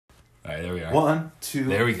All right, there we are. 1, 2,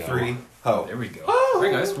 There we go. 3, ho. There we go. Oh. All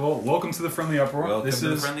right, guys. Well, welcome to the Friendly Uproar. Welcome this to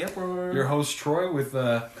the is Friendly Uproar. your host Troy with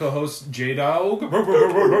co-host J-Dog.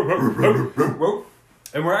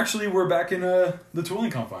 And we're back in the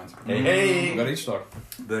Tooling confines. Hey. We got H-Dog.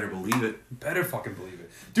 Better believe it. Better fucking believe it.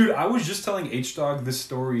 Dude, I was just telling H-Dog this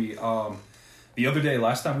story the other day,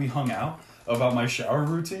 last time we hung out, about my shower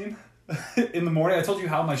routine. In the morning, I told you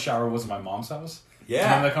how my shower was at my mom's house. Yeah.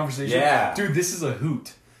 Remember that conversation? Yeah. Dude, this is a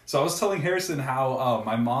hoot. So I was telling Harrison how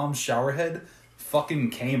my mom's shower head fucking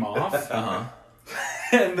came off. Uh-huh.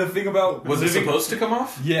 And the thing about... Was it supposed to come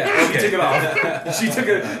off? Yeah, Okay. she took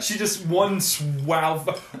it off. She just one swell,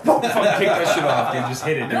 fucking kicked that shit off and just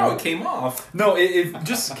hit it. No, it came off. No, it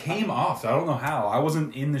just came off. I don't know how. I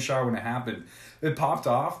wasn't in the shower when it happened. It popped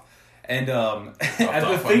off. And and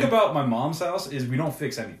the thing about my mom's house is we don't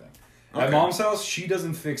fix anything. At Okay. mom's house, she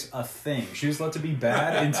doesn't fix a thing. She just lets it be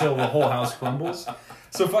bad until the whole house crumbles.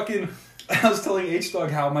 So fucking... I was telling H-Dog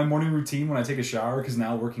how my morning routine when I take a shower, because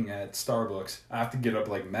now working at Starbucks, I have to get up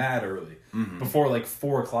like mad early. Mm-hmm. Before like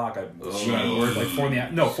 4 o'clock, I work like 4 in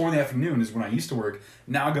the afternoon is when I used to work.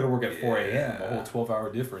 Now I got to work at 4 a.m. A whole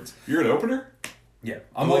 12-hour difference. You're an opener? Yeah,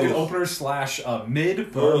 I'm like an opener slash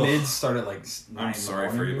mid. But our mids start at like 9. I'm sorry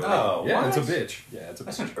for you. Oh, Yeah, what? it's a bitch. Yeah, it's a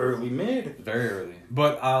That's bitch. an early mid. Very early.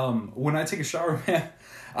 But when I take a shower, man,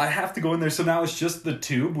 I have to go in there. So now it's just the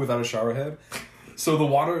tube without a shower head. So the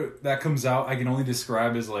water that comes out, I can only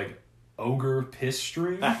describe as like ogre piss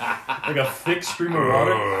stream. Like a thick stream of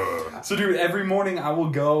water. So dude, every morning I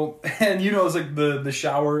will go, and it's like the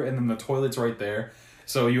shower and then the toilet's right there.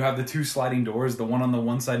 So you have the 2 sliding doors, the one on the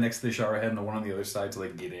one side next to the shower head and the one on the other side to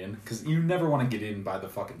like get in. Because you never want to get in by the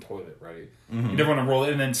fucking toilet, right? You never want to roll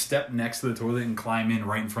it and then step next to the toilet and climb in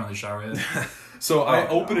right in front of the shower head. So I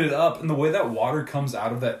open it up, and the way that water comes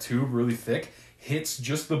out of that tube really thick hits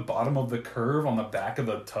just the bottom of the curve on the back of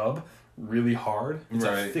the tub really hard. It's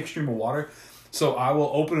a thick stream of water. So I will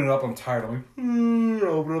open it up. I'm tired. I'm like, I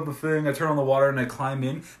open up the thing. I turn on the water and I climb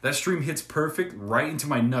in. That stream hits perfect right into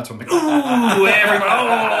my nuts. I'm like, ooh, everyone,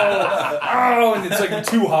 oh, and it's like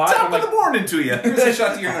too hot. Top I'm of like, the morning to you. Here's a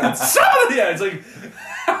shot to your nuts. yeah, it's like,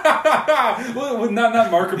 well, not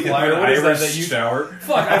Markiplier. What is that you shower?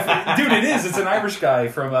 Fuck, dude, it is. It's an Irish guy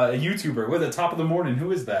from a YouTuber. With the top of the morning.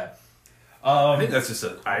 Who is that? I think that's just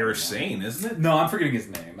an Irish saying, isn't it? No, I'm forgetting his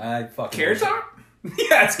name. I fucking Carrot Top?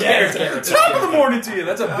 Yeah, it's Carrot Top. Top of the morning to you.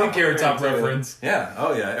 That's a big Carrot Top reference. Yeah.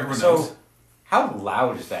 Oh, yeah. Everyone knows. So, how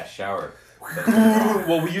loud is that shower?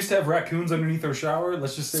 Well, we used to have raccoons underneath our shower.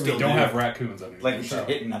 Let's just say Still we don't do. have raccoons underneath Like, our it's shower. just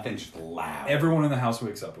hitting nothing, just loud. Everyone in the house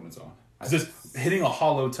wakes up when it's on. It's just hitting a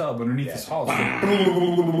hollow tub underneath this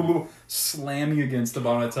hollow. Slamming against the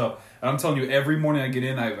bottom of the tub. And I'm telling you, every morning I get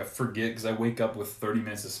in, I forget because I wake up with 30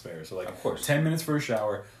 minutes to spare. So, like, Of course. 10 minutes for a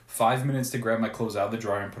shower, 5 minutes to grab my clothes out of the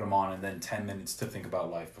dryer and put them on, and then 10 minutes to think about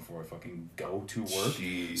life before I fucking go to work.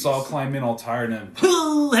 Jeez. So I'll climb in all tired and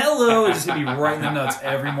hello, it just hit me right in the nuts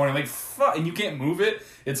every morning. Like, fuck, and you can't move it.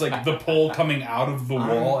 It's like the pole coming out of the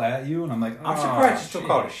wall at you, and I'm like, I'm surprised you still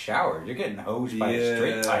call it a shower. You're getting hosed by a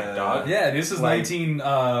straight pipe, dog. Yeah, this is Like-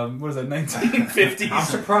 1950s. I'm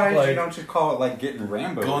surprised Like- you don't just call it like getting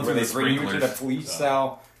Rambo, Going where through they the bring you to the sprinklers. police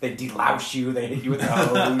cell, they delouse you, they hit you with the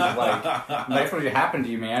hose. Like, that's what happened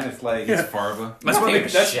to you, man. It's like, It's Farva. That's why, take a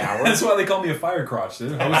shower. that's why they call me a fire crotch,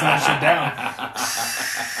 dude. Hosing that shit down.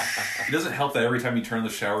 It doesn't help that every time you turn the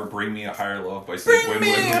shower, bring me a higher love by saying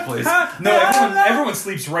win-win place. No, everyone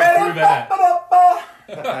sleeps right through that.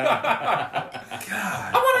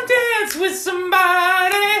 I want to dance with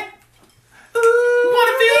somebody. Want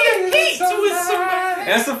to feel the heat with somebody. And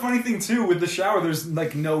that's the funny thing too. With the shower, there's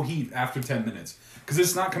like no heat after 10 minutes because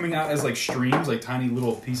it's not coming out as like streams, like tiny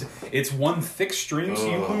little pieces. It's one thick stream, so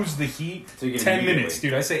you lose the heat. So you get 10 immediately. minutes,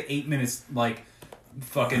 dude. I say 8 minutes, like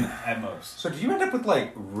fucking at most. So do you end up with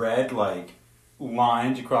like red like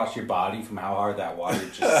lines across your body from how hard that water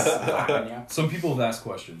just slapping you? Some people have asked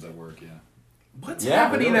questions at work. Yeah. What's Yeah,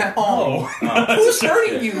 happening really? at home? Oh. Who's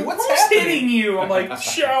hurting you? What's Who's happening? hitting you? I'm like,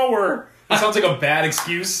 shower. It sounds like a bad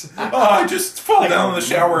excuse. Oh, I just fell down in the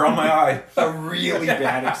shower on my eye. A really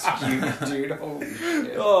bad excuse, dude. Holy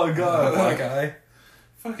shit. Oh god, black eye.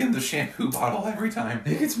 Fucking the shampoo bottle every time.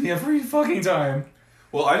 It gets me every fucking time.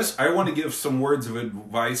 Well, I want to give some words of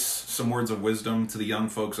advice, some words of wisdom to the young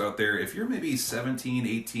folks out there. If you're maybe 17,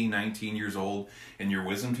 18, 19 years old and your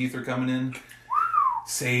wisdom teeth are coming in,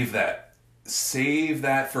 save that. Save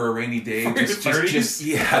that for a rainy day. For your 30s?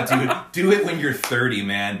 Yeah, dude. Do it when you're 30,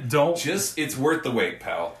 man. Don't. It's worth the wait,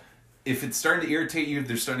 pal. If it's starting to irritate you, if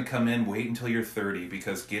they're starting to come in, wait until you're 30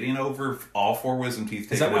 because getting over all 4 wisdom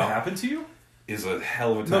teeth Is taken that what out happened to you? is a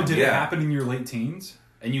hell of a time. No, did it happen in your late teens?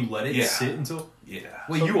 and you let it Yeah. sit until. Yeah.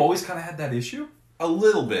 Wait, you always kind of had that issue? A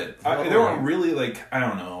little bit. Oh. They weren't really like, I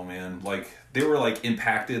don't know, man. Like, they were like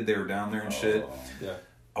impacted. They were down there and shit. Yeah.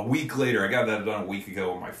 A week later, I got that done a week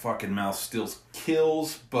ago. My fucking mouth still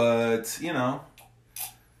kills, but, you know.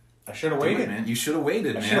 I should have Do it, waited. man. You should have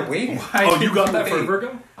waited, man. I should have waited. Why Oh, did you got that wait? for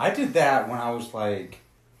Virgo? I did that when I was like,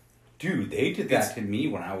 dude, they did that It's- to me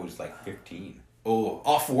when I was like 15. Oh,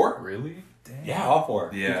 all four? Really? Damn. Yeah, all for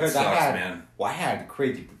it. Yeah, it because sucks, I had, man. Well, I had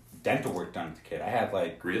crazy dental work done as a kid. I had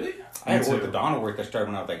like, Really? I had Me too. orthodontal work that started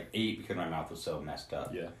when I was like 8 because my mouth was so messed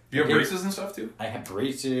up. Yeah. Do you have Okay. braces and stuff too? I had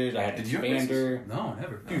braces. I had Did you have expander. No,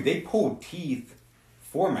 never. Dude, they pulled teeth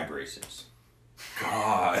for my braces.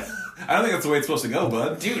 God. I don't think that's the way it's supposed to go,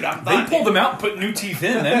 bud. Dude, I'm They pulled them out and put new teeth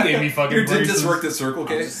in, then gave me fucking Your dentist braces. worked at Circle I'm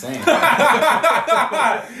K? just saying.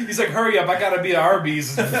 He's like, hurry up, I gotta be at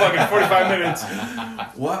Arby's in fucking 45 minutes.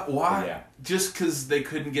 What? Why? Yeah. Just because they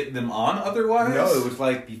couldn't get them on otherwise? No, it was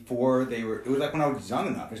like before they were. It was like when I was young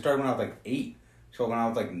enough. It started when I was like 8. So when I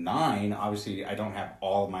was like 9, obviously I don't have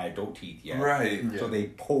all of my adult teeth yet. Right. So they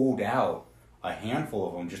pulled out a handful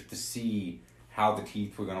of them just to see how the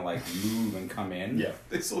teeth were gonna like move and come in. Yeah.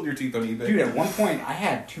 They sold your teeth on eBay. Dude, at one point I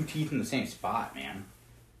had 2 teeth in the same spot, man.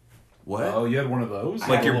 What? Oh, you had one of those?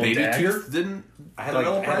 like A your little baby dagger? tooth didn't I had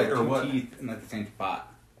develop like, I had right, like or 2 what? teeth in like the same spot.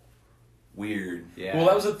 Weird. Yeah. Well,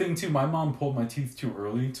 that was the thing too. My mom pulled my teeth too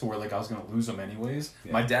early to where like I was gonna lose them anyways.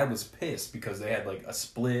 Yeah. My dad was pissed because they had like a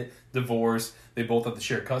split, divorce. They both had to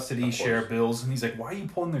share custody, Of course. share bills, and he's like, "Why are you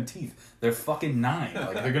pulling their teeth? They're fucking 9.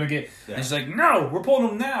 Like they're gonna get." Yeah. And she's like, "No, we're pulling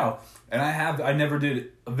them now." And I never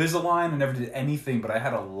did Invisalign. I never did anything, but I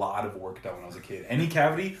had a lot of work done when I was a kid. Any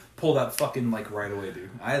cavity, pull that fucking like right away, dude.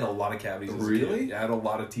 I had a lot of cavities. As a Really? kid. Yeah, I had a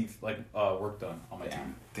lot of teeth like work done on my Damn.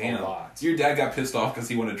 teeth. Damn. A lot. Your dad got pissed off because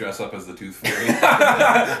he wanted to dress up as the Tooth Fairy.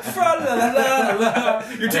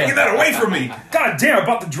 You're taking that away from me. God damn, I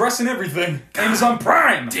bought the dress and everything. Amazon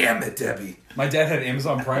Prime. Damn it, Debbie. My dad had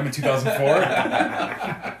Amazon Prime in 2004.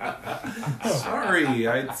 Sorry,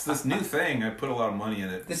 it's this new thing. I put a lot of money in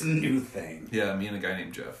it. This new thing. Yeah, me and a guy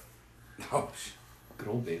named Jeff. Oh, Good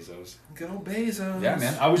old Bezos. Good old Bezos. Yeah,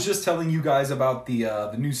 man. I was just telling you guys about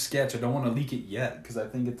the new sketch. I don't want to leak it yet because I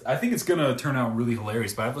think it's gonna turn out really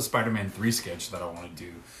hilarious. But I have a Spider-Man 3 sketch that I want to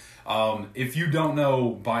do. If you don't know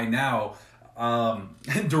by now,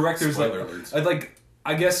 directors Spoiler alerts.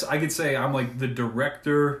 I guess I could say I'm like the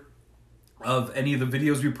director of any of the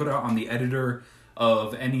videos we put out. I'm the editor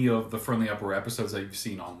of any of the Friendly Uproar episodes that you've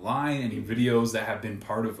seen online, any videos that have been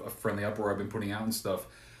part of a Friendly Uproar I've been putting out and stuff.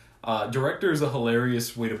 Director is a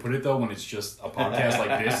hilarious way to put it though when it's just a podcast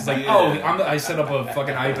like this. It's like, Yeah. I set up a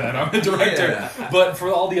fucking iPad, I'm the director. Yeah. But for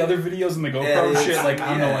all the other videos and the GoPro Yeah, shit, like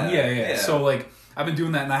I'm the one. yeah. So like I've been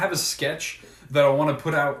doing that, and I have a sketch that I want to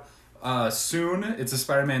put out soon. It's a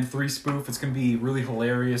Spider-Man 3 spoof. It's gonna be really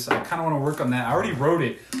hilarious. I kind of want to work on that. I already wrote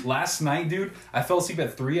it last night, dude. I fell asleep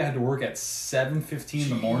at 3. I had to work at 7:15 in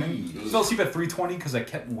the morning. Jeez. Fell asleep at 3:20 because I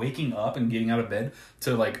kept waking up and getting out of bed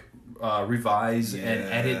to like revise and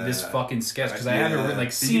edit this fucking sketch because I haven't written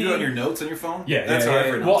like Did you do it on your notes on your phone? yeah, That's yeah, how yeah.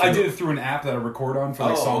 I've written Well, it, I too. did it through an app that I record on for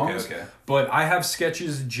like songs. Okay. But I have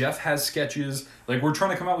sketches. Jeff has sketches. Like we're trying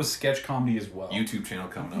to come out with sketch comedy as well. YouTube channel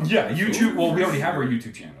coming up. Yeah, YouTube. Well, we already have our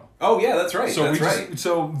YouTube channel. Oh yeah, that's right. So that's we right. just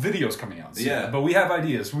so videos coming out. soon. Yeah. But we have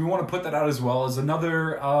ideas. We want to put that out as well as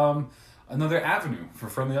another avenue for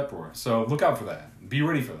Friendly Uproar. So look out for that. Be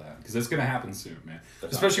ready for that because it's gonna happen soon, man.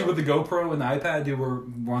 That's Especially awesome. with the GoPro and the iPad, dude, we're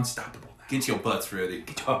unstoppable now. Get your butts ready.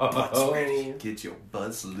 Oh. Get your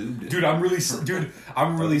butts lubed. Dude, I'm really dope.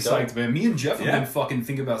 psyched, man. Me and Jeff have Yeah. been fucking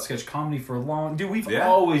thinking about sketch comedy for a long. Dude, we've Yeah.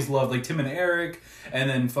 always loved like Tim and Eric, and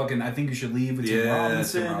then fucking I Think You Should Leave with Tim Yeah,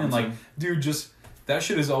 Robinson, Tim and like, Robinson. dude, just that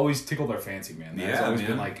shit has always tickled our fancy, man. That has Yeah, always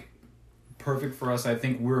man. been like perfect for us. I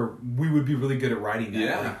think we would be really good at writing that.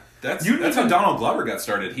 Yeah. Like, That's You that's even- how Donald Glover got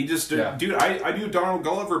started. He just Yeah. dude, I knew Donald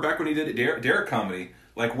Glover back when he did Derek comedy,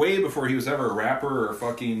 like way before he was ever a rapper or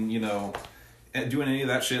fucking doing any of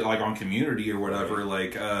that shit like on Community or whatever.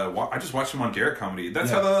 Like I just watched him on Derek comedy.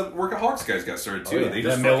 That's Yeah. how the Workaholics guys got started too. Oh, yeah. They That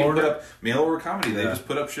just mail fucking order? put up mail order comedy. They Yeah. just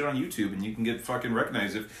put up shit on YouTube and you can get fucking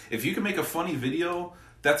recognized. If you can make a funny video,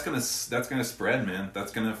 that's gonna spread, man.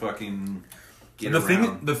 That's gonna fucking get the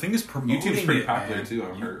around. thing is promoting YouTube's pretty it, popular man. too.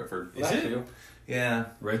 I've heard. Is That it? too. Yeah.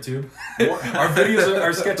 RedTube. More- Our videos,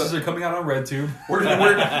 our sketches are coming out on RedTube. We're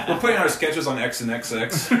putting our sketches on X and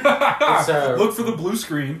XX. It's, Look for the blue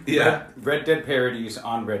screen. Yeah. Red Dead parodies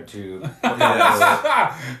on RedTube.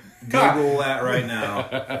 Google that right now.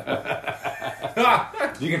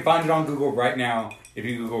 You can find it on Google right now if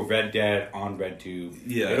you Google Red Dead on RedTube.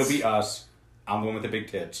 Yes. It'll be us. I'm the one with the big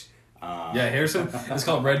tits. Yeah, Harrison. It's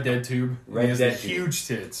called Red Dead Tube. Red He has Dead the Tube. huge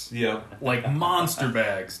tits, Yep. like monster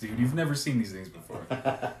bags, dude. You've never seen these things before.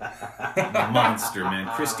 Monster, man.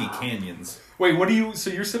 Christie Canyons. Wait, what do you? So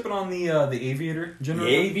you're sipping on the Aviator The generator?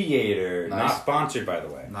 Aviator. Nice. Not sponsored, by the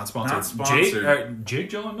way. Not sponsored. Not sponsored. Jake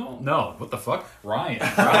Gyllenhaal? No. What the fuck? Ryan.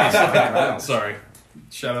 Ryan. Sorry.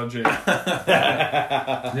 Shout out Jake.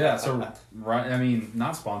 Yeah. So Ryan. I mean,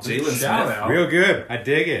 not sponsored. Jalen Shout Smith. out. Real good. I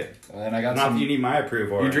dig it. And I got Not some. that you need my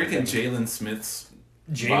approval. You're drinking Jalen Smith's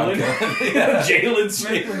Jalen. vodka. Jalen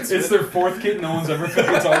Smith. Jalen It's Smith. their fourth kid. No one's ever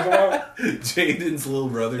fucking talked about. Jaden's little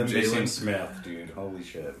brother, the missing Jalen. Smith, dude. Holy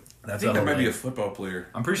shit. I That's think that might be a LA. football player.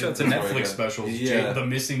 I'm pretty sure it's a That's Netflix right, special. yeah. The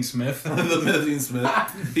Missing Smith. The Missing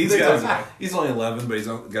Smith. He's only 11, but he's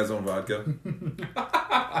got his own vodka.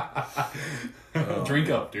 Drink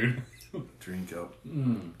up, dude. Drink up.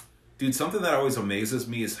 Dude, something that always amazes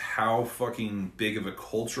me is how fucking big of a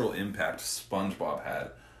cultural impact SpongeBob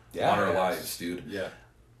had on our lives, dude. Yeah.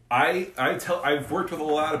 I've worked with a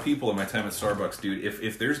lot of people in my time at Starbucks, dude.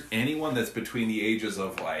 If there's anyone that's between the ages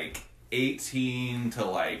of like 18 to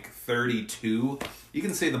like 32, you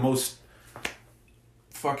can say the most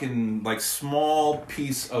fucking like small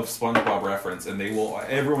piece of SpongeBob reference, and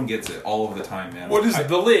everyone gets it all of the time, man. What is it?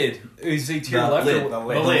 The lid? Is it to your The left? lid, or- the The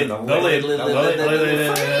lid, lid. the The lid. lid, The lid. the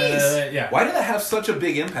lid, Phrase. Yeah. Why did that have such a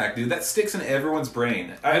big impact, dude? That sticks in everyone's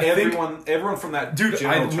brain. I think- Everyone from that Dude,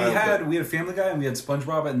 general we childhood. had Family Guy and we had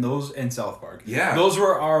SpongeBob and South Park. Yeah. Those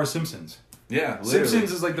were our Simpsons. Yeah, literally.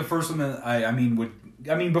 Simpsons is like the first one that I mean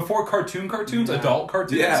before cartoons, adult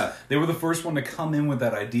cartoons. Yeah. They were the first one to come in with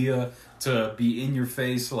that idea to be in your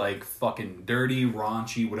face, like fucking dirty,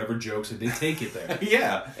 raunchy, whatever jokes, and they take it there.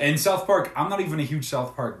 Yeah, And South Park, I'm not even a huge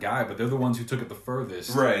South Park guy, but they're the ones who took it the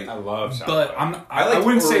furthest. right. I love South But Park. I like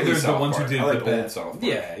wouldn't say early they're the South ones Park. who did I like the old best. South Park.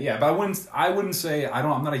 Yeah, but I wouldn't say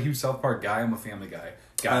I'm not a huge South Park guy. I'm a Family Guy.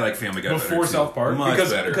 I like Family Guy better, before too. South Park Much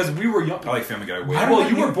better. because we were young. I like Family Guy way. I more. don't Well,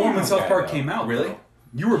 you like were born when Family South Guy, Park though. came out. Really? though.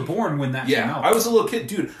 You were born when that came Yeah, out. I was a little kid,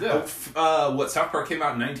 dude. Yeah. What South Park came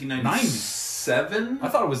out in 1997? I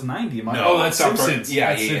thought it was 90. No, that's South Simpsons. Park, yeah,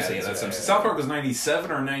 That's yeah, Simpsons. that's Simpsons. South Park was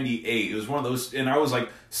 97 or 98. It was one of those, and I was like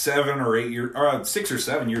 6 or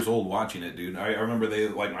 7 years old watching it, dude. I remember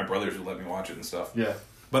my brothers would let me watch it and stuff. Yeah.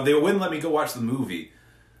 But they wouldn't let me go watch the movie.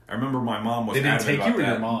 I remember my mom was They didn't adamant take you about or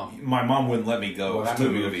your that. mom? My mom wouldn't let me go Well, that to the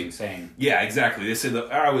movie was movie. insane. Yeah, exactly. They said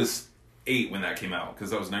that I was 8 when that came out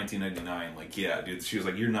because that was 1999. Like, yeah, dude. She was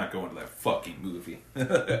like, "You're not going to that fucking movie." And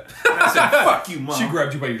I said, "Fuck you, mom." She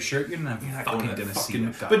grabbed you by your shirt. You're not Going fucking to that gonna see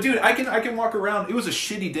fucking- that. But dude, I can walk around. It was a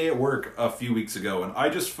shitty day at work a few weeks ago, and I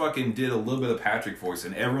just fucking did a little bit of Patrick voice,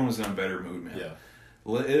 and everyone was in a better mood, man. Yeah.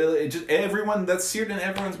 It just everyone that's seared in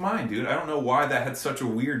everyone's mind, dude. I don't know why that had such a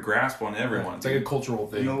weird grasp on everyone. It's like a cultural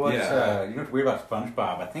thing. You know what's Yeah. you know what's weird about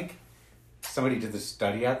SpongeBob? I think somebody did this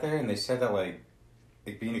study out there, and they said that like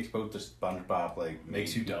being exposed to SpongeBob like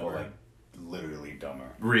Makes made you people, dumber. like literally dumber.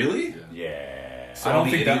 Really? Yeah. I don't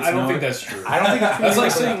the think that. idiots I don't know think it? that's true. I don't think it's true. That's like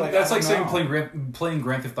But, saying I that's like don't saying know. playing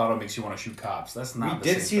Grand Theft Auto makes you want to shoot cops. That's not. We the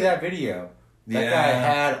did same see thing. that video. That Yeah. guy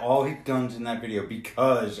had all his guns in that video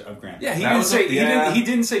because of Grand. Yeah, he That didn't was say a- he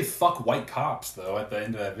didn't say fuck white cops though at the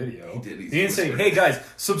end of that video. He did. He didn't say, "Hey guys,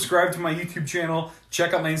 subscribe to my YouTube channel,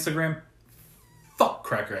 check out my Instagram." Fuck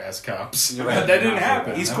cracker ass cops. You're right. That didn't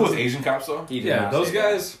happen. He's That cool with was- Asian cops though. He did Yeah, not those say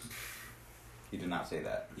that. guys. He did not say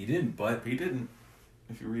that. He didn't, but He didn't.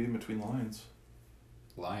 If you read in between the lines.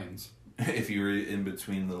 lions. If you read in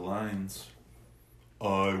between the lines.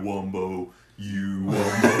 I wumbo, you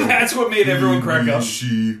wumbo. That's what made everyone crack up.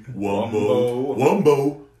 She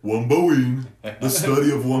wumbo, wumboing. The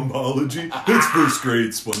study of wumbology. It's first grade,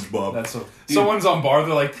 SpongeBob. That's so. Someone's on bar.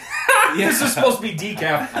 They're like, "This is supposed to be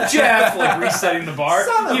decaf." Jeff, like resetting the bar.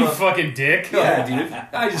 Son of You a- fucking dick. Yeah, dude.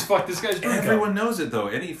 I just fucked this guy's drink up. Everyone knows it though.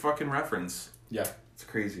 Any fucking reference. Yeah, It's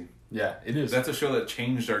crazy. yeah, it is. That's a show that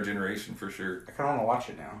changed our generation for sure. I kind of want to watch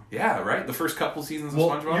it now. Yeah, right? The first couple seasons Well,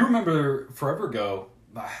 of SpongeBob? you remember forever ago.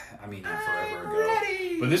 I mean, not forever ago,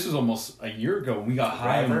 but this was almost a year ago when we got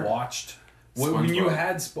high and Forever? watched. When you SpongeBob.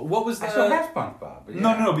 had what was I still the? have SpongeBob. But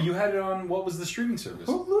No, yeah. no, but you had it on what was the streaming service?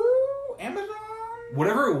 Hulu, Amazon.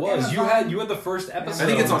 Whatever it was, Amazon. you had the first episode. I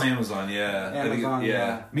think it's on Amazon, yeah. I think Amazon,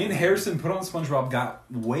 yeah. Me and Harrison put on SpongeBob, got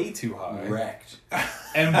way too high, Wrecked.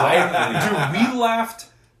 and dude, we laughed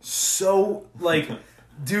so like.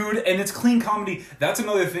 Dude, and it's clean comedy. That's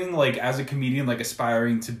another thing, like, as a comedian, like,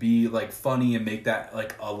 aspiring to be, like, funny and make that,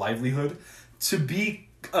 like, a livelihood. To be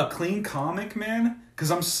a clean comic, man,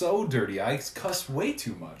 because I'm so dirty. I cuss way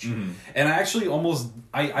too much. Mm-hmm. And I actually almost,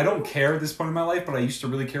 I don't care at this point in my life, but I used to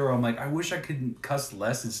really care where I'm like, I wish I could cuss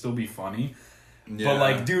less and still be funny. Yeah. But,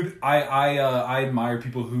 like, dude, I admire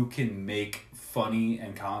people who can make funny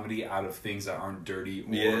and comedy out of things that aren't dirty.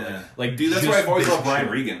 Or Yeah. like Dude, that's just why I've always loved basic Brian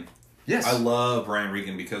shit. Regan. Yes, I love Brian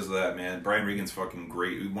Regan because of that, man. Brian Regan's fucking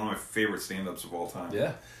great. One of my favorite stand-ups of all time.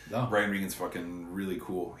 Yeah, no. Brian Regan's fucking really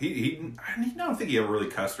cool. I don't think he ever really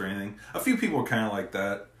cussed or anything. A few people were kind of like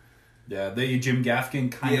that. Yeah, Jim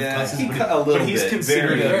Gaffigan kind of cusses, he but, cut a little but he's bit.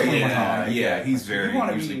 considered Very, a clean yeah, comic. yeah, he's You very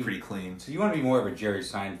wanna usually be- pretty clean. So you want to be more of a Jerry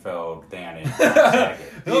Seinfeld than a Saget.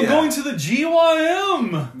 No, Yeah. going to the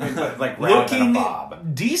GYM. But like rather than a Looking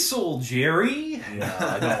Bob. diesel, Jerry. Yeah,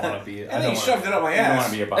 I don't want to be. And then he shoved it up my You don't want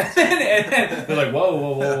ass. to be a Bob. and they're like, whoa,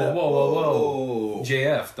 whoa, whoa, whoa, whoa, whoa. Whoa.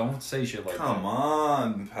 JF, don't say shit like Come that.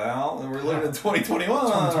 on, pal. We're living in 2021.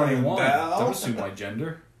 2021. Pal. Don't assume my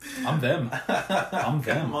gender. I'm them. I'm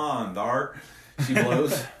them. Come on, Dar. She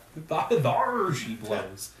blows. Thar she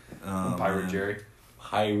blows. Pirate man. Jerry.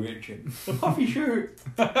 Pirate and puffy shirt.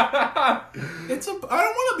 I don't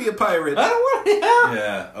want to be a pirate. I don't want to.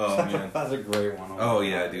 Yeah. Oh man. That's a great one. Oh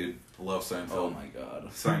yeah, dude. Love Seinfeld. Oh my god.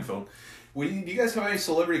 Seinfeld. Do you guys have any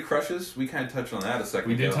celebrity crushes? We kind of touched on that a second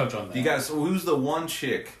We did ago. touch on that. Do you guys? Who's the one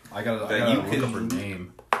chick? I gotta That you look could- up her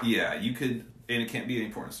name. Yeah, you could. And it can't be any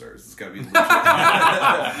porn stars. It's got to be. Legit.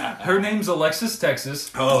 Her name's Alexis Texas.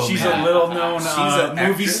 Oh, she's man. a little known She's an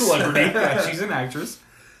movie actress. celebrity. Yeah, she's an actress.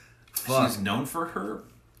 She's known for her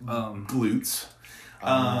glutes.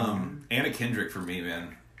 Anna Kendrick for me,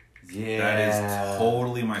 man. Yeah. That is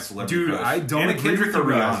totally my celebrity Dude, crush. I don't Anna agree Kendrick with or you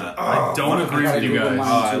guys. Rihanna. I don't I agree gotta with you Google guys. mine.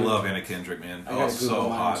 Oh, I too. love Anna Kendrick, man. I Oh, gotta so Google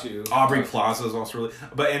mine, hot. too. Aubrey Plaza is also really,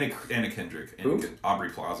 but Anna Kendrick. Who? Aubrey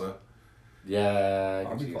Plaza. Yeah. I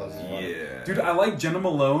can Aubrey see Plaza's that. funny. Yeah, Dude, I like Jenna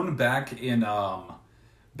Malone back in Donnie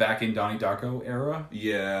Darko era.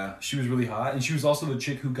 Yeah, She was really hot, and she was also the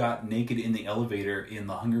chick who got naked in the elevator in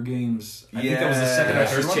the Hunger Games. I think that was the second or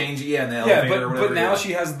third She's one. changing. Yeah, in the Yeah, elevator. or but whatever, now yeah.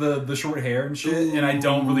 she has the short hair and shit, and I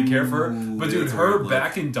don't really care for her. But dude, That's a her weird look.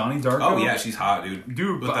 back in Donnie Darko. Oh yeah, she's hot, dude.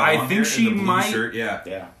 Dude, With but that I long think hair she and the blue might- Shirt. Yeah,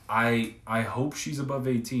 Yeah. I hope she's above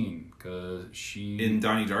 18 because she. in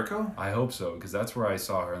Donnie Darko. I hope so because that's where I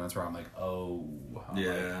saw her, and that's where I'm like, oh. I'm like,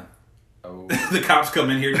 Yeah. oh. The cops come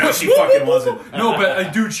in here. No, she fucking wasn't. No,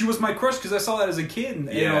 but dude, she was my crush because I saw that as a kid, and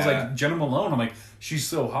I was Yeah. like Jenna Malone. I'm like, she's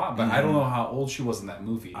so hot, but I don't know how old she was in that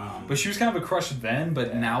movie. But she was kind of a crush then,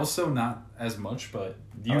 but now so not as much. But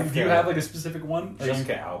do you Okay. have like a specific one? Like,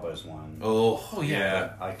 Jessica Alba's one. Oh, yeah.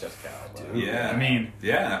 yeah. I like Jessica Alba. Yeah. I mean,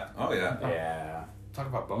 Yeah. Oh, yeah. Yeah. talk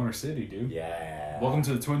about Boner City, dude. Yeah. Welcome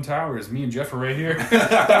to the Twin Towers. Me and Jeff are right here. Good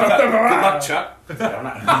luck, Chuck. I'm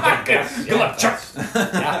not, Good luck, Chuck.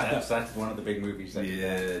 That's one of the big movies. That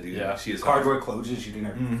Yeah, dude. Yeah. She is Cardboard closes. She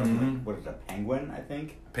didn't. Like, what is it? Penguin, I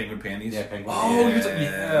think. Penguin panties. Yeah, Penguin. Oh, Yeah.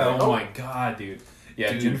 yeah. Oh my god, dude.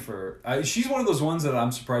 Yeah, Dude. Jennifer. She's one of those ones that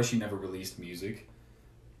I'm surprised she never released music.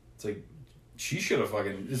 It's like she should have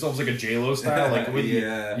fucking. It's almost like a J-Lo style. Like, with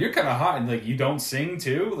Yeah. you're kind of hot and like you don't sing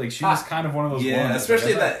too. Like she was kind of one of those. Yeah, ones.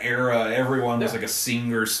 especially Like, that era. Everyone was Yeah. like a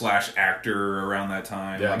singer / actor around that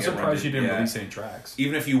time. Yeah, Like, I'm everyone surprised she didn't yeah. release any tracks.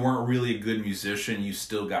 Even if you weren't really a good musician, you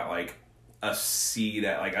still got like a seed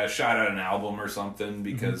at like a shot at an album or something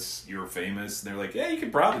because you were famous. And they're like, yeah, you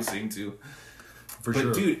could probably sing too. For But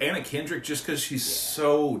sure. dude, Anna Kendrick, just because she's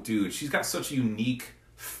she's got such unique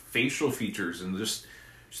facial features and just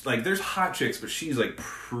like there's hot chicks, but she's like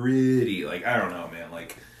pretty. Like I don't know, man.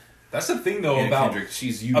 Like that's the thing though Anna about Kendrick,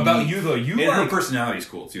 she's unique. about you though. You and her like. personality's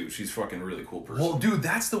cool too. She's fucking really cool person. Well, dude,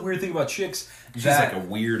 that's the weird thing about chicks. she's that, like a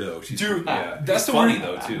weirdo. She's Dude, yeah. that's she's the funny weird,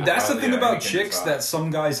 though too. That's the Oh, thing yeah, about Anna chicks Kendrick's that hot.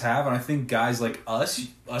 some guys have, and I think guys like us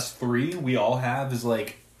three, we all have is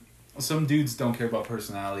like some dudes don't care about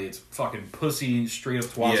personality. It's fucking pussy, straight up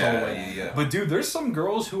twats all the Yeah, way. yeah. But dude, there's some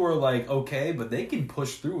girls who are like okay, but they can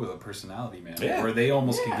push through with a personality, man. Yeah. Where they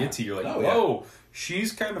almost can get to you. Like, Oh, yeah. whoa,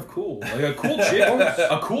 she's kind of cool. Like a cool chick.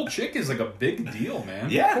 A cool chick is like a big deal, man.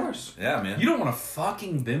 Yeah, Of course. Yeah, man. You don't want a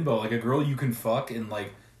fucking bimbo, like a girl you can fuck and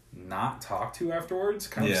like not talk to afterwards.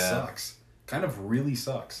 Kind of Yeah. sucks. Kind of really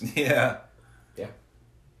sucks. Yeah. Yeah.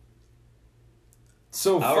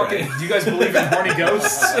 So All fucking. right. Do you guys believe in horny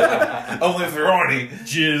ghosts? Only if you're horny.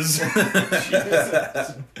 Jizz.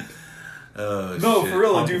 Oh, No, shit. for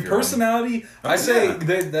real, Only dude. if you're horny. Personality. I Oh, say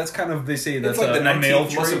yeah. that's kind of. They say that's It's like the a male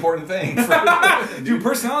 19th most trait. important thing. Dude,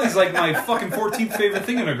 personality is like my fucking 14th favorite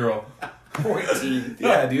thing in a girl. 14.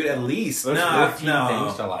 Yeah, dude, at least. Those No, 14 no.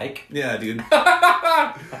 things to like. Yeah, dude. Well,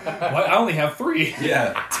 I only have 3.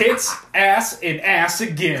 Yeah. Tits, ass, and ass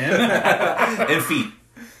again. And feet.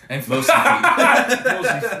 And Mostly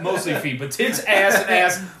feet. mostly feet, but tits, ass, and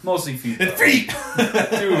ass, mostly feet. And though. feet!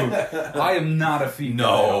 Dude, I am not a feet guy.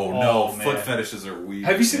 No, no. Oh, man. Foot fetishes are weird.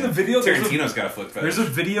 Have you seen the video? There's a- Tarantino's got a foot fetish. There's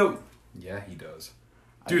a video. Yeah, he does.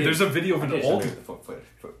 I Dude, did- there's a video of I an did old. something with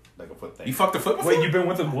the foot. like a foot thing. You fucked a foot before? Wait, you've been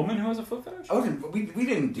with a woman who has a foot fetish? I wasn't. We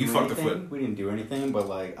didn't do You anything. fucked a foot. We didn't do anything, but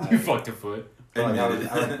like You fucked a foot. but, like, I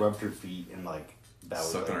Admitted. like rubbed her feet and like that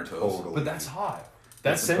was Sucked like, on her toes. totally. But that's hot.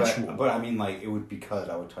 That's but, sensual. But I mean, like it was because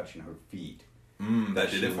I was touching her feet. That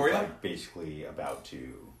did she it for was, you? Like, basically about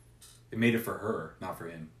to. It made it for her, not for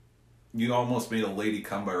him. You almost made a lady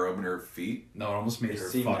come by rubbing her feet? No, it almost made It her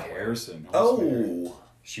seemed fuck that way. Harrison. Almost made her- Oh.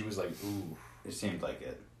 She was like, ooh. It seemed like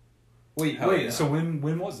it. Wait, Hell yeah. so when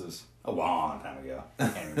was this? A long time ago. I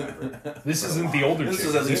can't remember. This For a isn't the long older time. This chick,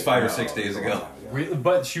 was at is least it? 5 or No, 6 days it was a ago. long time Really?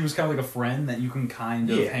 But she was kind of like a friend that you can kind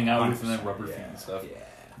of hang out with and then 100%, rub her feet yeah, and stuff. Yeah.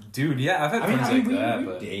 Dude, yeah, I've had I mean, friends like we that,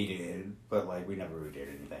 but dated, but like we never really did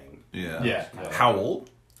anything. Yeah. Yeah. How old?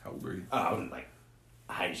 How old were you? I was in like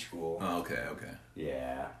high school. Oh, okay.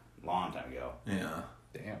 Yeah, long time ago. Yeah.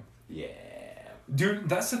 damn. Yeah. Dude,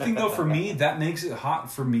 that's the thing though. For me, that makes it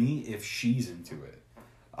hot for me if she's into it.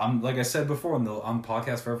 Like I said before on the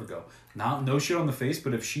podcast forever ago. No shit on the face,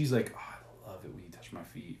 but if she's like, oh, I love it when you touch my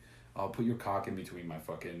feet. I'll put your cock in between my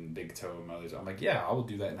fucking big toe and my other toe. I'm like, yeah, I will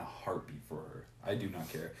do that in a heartbeat for her. I do not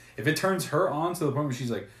care. If it turns her on to the point where she's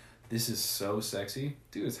like, this is so sexy,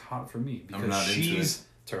 dude, it's hot for me because not into she's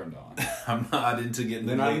turned on. I'm not into getting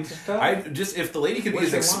They're the not lady. into stuff? I just if the lady could be What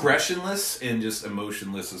as does they want? expressionless and just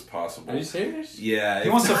emotionless as possible. Are you serious? Yeah. He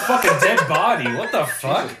wants to fuck a dead body. What the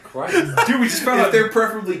fuck? Jesus Christ. Dude, we just found if out. they're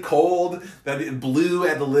preferably cold, that it blue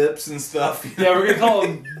at the lips and stuff. you Yeah, know? we're gonna call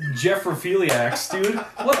them Jeffrophiliacs, dude.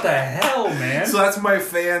 What the hell, man? So that's my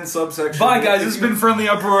fan subsection. Bye, guys. This has been Friendly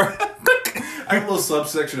Uproar. I have a little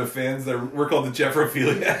subsection of fans that we're called the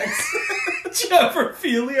Jeffrophiliacs.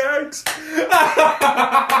 Jeffrophiliacs.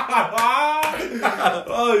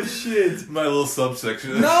 Oh shit. My little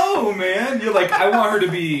subsection. No, man. You're like, I want her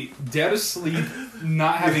to be dead asleep,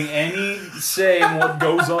 not having any say in what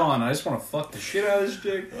goes on. I just want to fuck the shit out of this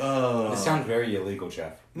chick. It sounds very illegal,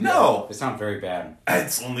 Jeff. No. It sounds very bad.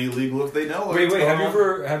 It's only illegal if they know. Wait. what's Have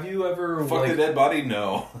going you ever on. Fuck like, a dead body?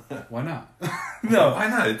 No. why not? No. Why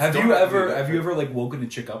not? Have Don't you have to do ever that. have you ever like woken a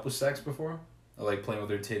chick up with sex before? Or, like playing with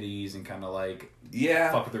her titties and kind of like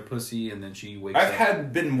Yeah. fuck with her pussy, and then she wakes I've up.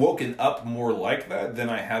 had been woken up more like that than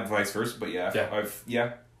I have vice versa, but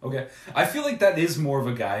Yeah. Okay, I feel like that is more of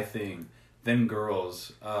a guy thing than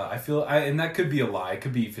girls. And that could be a lie. It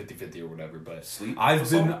could be 50-50 or whatever. But Sleep I've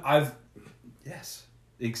assault? yes,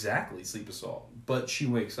 exactly, sleep assault. But she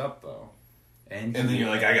wakes up though, and then you're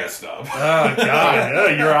like, I gotta stop. oh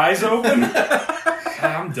god, your eyes open.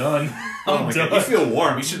 I'm done. Oh I'm my done. God, you feel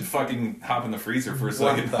warm. You should fucking hop in the freezer for a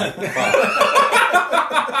second. What the fuck?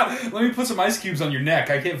 Let me put some ice cubes on your neck.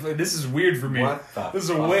 I can't. This is weird for me. What the This is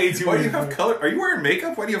fuck? way too Why do weird. you have for me. color? Are you wearing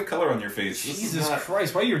makeup? Why do you have color on your face? This is Jesus not-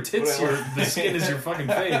 Christ! Why are your tits What I here? The skin is your fucking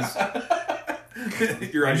face.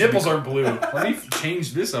 Your My eyes should nipples be- aren't blue. Let me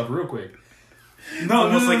change this up real quick. No,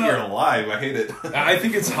 almost no, like no. you're alive. I hate it. I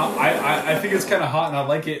think it's hot. I think it's kind of hot, and I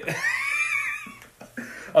like it.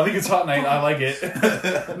 I think it's hot, and I like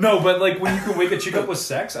it. No, but like when you can wake a chick up with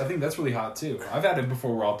sex, I think that's really hot too. I've had it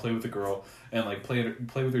before where I'll play with a girl and like play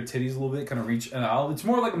with her titties a little bit, kind of reach, and it's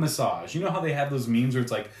more like a massage. You know how they have those memes where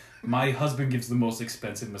it's like, my husband gives the most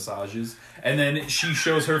expensive massages, and then she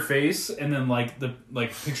shows her face, and then like the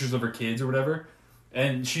pictures of her kids or whatever,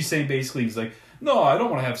 and she's saying basically, he's like, no, I don't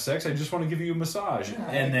want to have sex. I just want to give you a massage,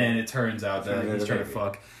 and then it turns out that he's trying to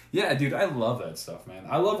fuck. Yeah, dude, I love that stuff, man.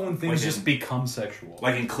 I love when things Like just in- become sexual.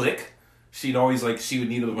 Like in Click, she'd always she would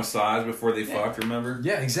need a massage before they fucked. Remember?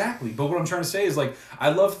 Yeah, exactly. But what I'm trying to say is like, I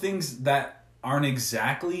love things that aren't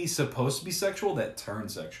exactly supposed to be sexual that turn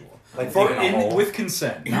sexual. Like For, digging a hole. with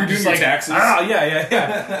consent. You're Not doing just your like, taxes?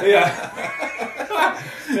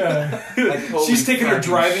 Yeah. holy She's taking her fucking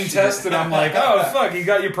driving shit. test, and I'm like, oh fuck, you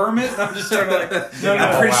got your permit? And I'm just trying to like, no.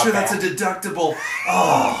 I'm pretty wow, sure that's a man. deductible.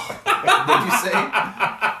 Oh, what'd you say?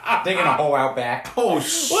 Digging a hole out back. Oh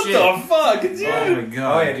shit! What the fuck, dude? Oh my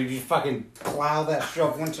god! Oh yeah, dude, you fucking plow that shit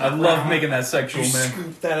once you I love making that sexual, You man.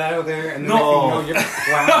 scoop that out of there, and then No. you know, you're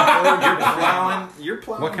plowing. You're plowing. You're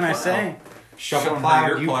plowing. What can I plow. say? Shovel Showing plow,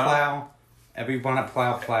 her you plow. plow. Everyone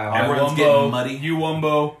plow. I Everyone's wumbo, getting muddy. You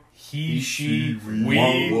wumbo. He, she, we,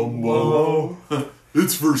 wumbo.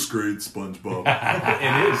 It's first grade SpongeBob.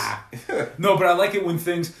 It is. No, but I like it when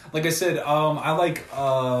things, like I said, I like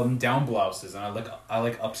down blouses, and I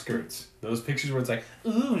like upskirts. Those pictures where it's like,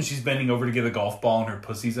 ooh, and she's bending over to get a golf ball and her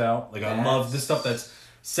pussy's out. Like, I love this stuff that's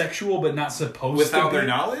sexual but not supposed Without to be. their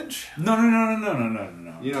knowledge?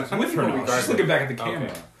 No. You know, some With her people knowledge. regard She's looking them- back at the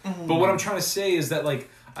camera. Okay. But what I'm trying to say is that, like,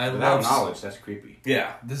 I Without love knowledge, that's creepy.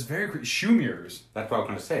 Yeah. this shoe mirrors. That's what I was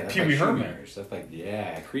gonna say. That's Pee Wee like shoe Herman. mirrors. That's like,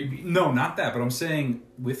 yeah, creepy. No, not that, but I'm saying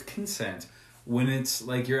with consent, when it's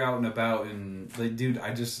like you're out and about and like, dude,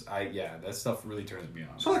 yeah, that stuff really turns me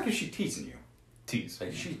on. So like, is she teasing you? Tease,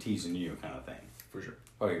 Like she's teasing you, kind of thing. for sure.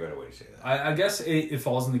 Oh, you better way to say that. I guess it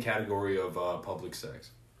falls in the category of public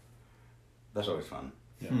sex. That's always fun.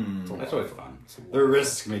 Yeah, That's always fun. It's a lot. The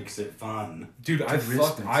risk makes it fun. Dude, I risk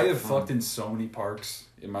makes have it fun. fucked in so many parks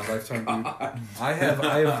in my lifetime, dude. I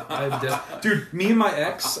have dude, me and my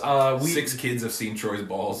ex, we 6 kids have seen Troy's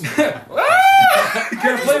balls. You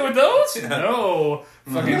gonna play with those? No.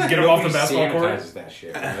 Fucking Like, get them off the nobody basketball court. sanitizes that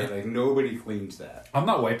shit, right? Like nobody cleans that. I'm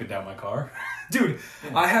not wiping down my car. Dude,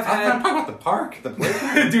 I have I'm had talking about the park, the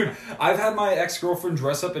playground. dude, I've had my ex-girlfriend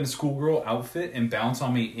dress up in a schoolgirl outfit and bounce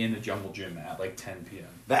on me in a jungle gym at like 10 p.m.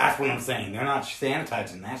 That's what I'm saying. They're not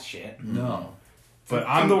sanitizing that shit. No. But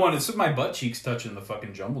I'm the one, it's my butt cheeks touching the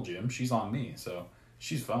fucking jungle gym. She's on me, so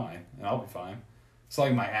she's fine, and I'll be fine. It's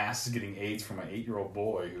like my ass is getting AIDS from an 8-year-old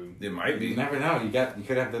boy who... It might You be. never know. You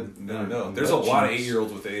could have the No. There's a lot of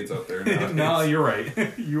 8-year-olds with AIDS out there now. No, you're right.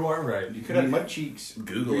 You are right. You could have mud cheeks.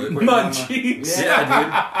 Google it. Mud cheeks.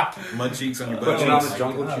 Yeah, dude. Mud cheeks on your butt Putting on cheeks. the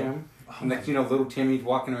jungle God. gym. And next, little Timmy's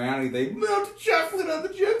walking around and they melt chocolate on the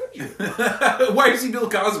jungle gym. Why is he Bill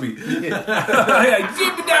Cosby?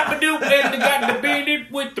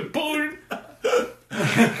 with the pudding.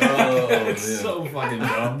 Oh, It's so fucking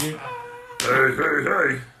dumb, dude.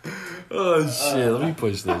 hey. Oh shit! Let me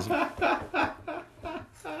push this.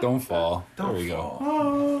 Don't fall. Don't there we fall.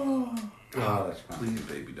 Oh, that's fun. Please,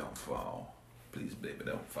 baby, don't fall. Please, baby,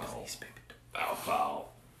 don't fall. Please, baby, don't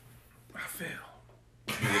fall. I fell.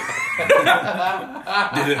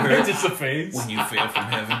 Did it hurt Just a face. when you fell from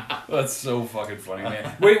heaven? That's so fucking funny,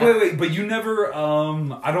 man. Wait. But you never.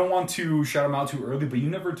 I don't want to shout them out too early, but you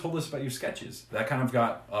never told us about your sketches. That kind of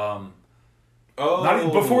got. Oh, Not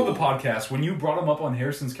even before the podcast. When you brought them up on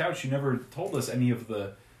Harrison's couch, you never told us any of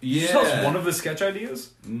the. Did you tell us one of the sketch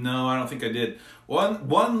ideas? No, I don't think I did. One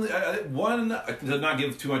to not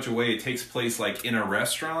give too much away. It takes place like in a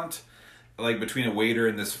restaurant, like between a waiter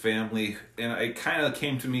and this family, and it kind of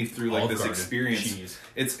came to me through like Olive this Garden. experience. Cheese.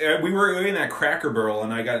 It's we were in that Cracker Barrel,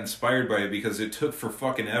 and I got inspired by it because it took for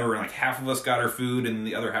fucking ever, and like half of us got our food, and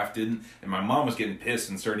the other half didn't, and my mom was getting pissed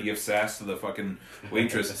and starting to give sass to the fucking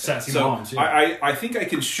waitress. Sassy so moms, yeah. I think I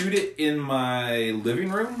can shoot it in my living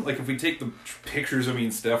room. Like if we take the pictures of me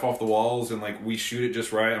and Steph off the walls, and like we shoot it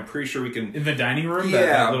just right, I'm pretty sure we can. In the dining room? Yeah,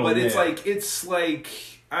 That little, but it's like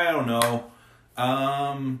I don't know.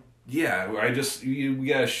 Yeah, we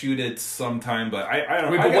gotta shoot it sometime, but I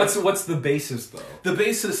don't. Wait, I but gotta- what's the basis though? the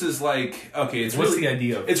basis is like okay, it's What's really the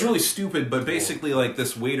idea of it's it? really stupid, but basically like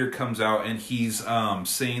this waiter comes out and he's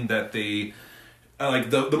saying that they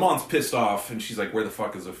like the mom's pissed off and she's like, where the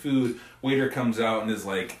fuck is the food? Waiter comes out and is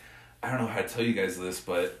like, I don't know how to tell you guys this,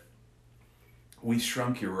 but we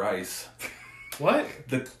shrunk your rice. What?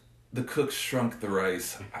 The cook shrunk the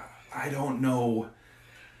rice. I don't know.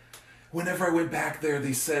 Whenever I went back there,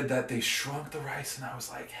 they said that they shrunk the rice, and I was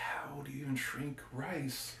like, how do you even shrink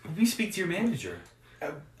rice? Let me speak to your manager.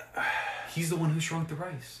 He's the one who shrunk the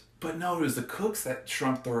rice. But no, it was the cooks that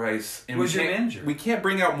shrunk the rice. And Where's we your can't- manager? We can't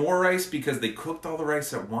bring out more rice because they cooked all the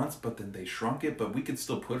rice at once, but then they shrunk it. But we could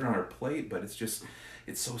still put it on our plate, but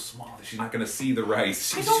it's so small that she's not going to see the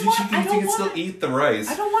rice. I don't want- she I can don't still wanna- eat the rice.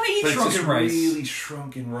 I don't want to eat But it's shrunken just rice. really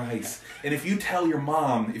shrunken rice. And if you tell your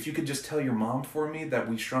mom, if you could just tell your mom for me that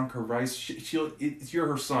we shrunk her rice, you're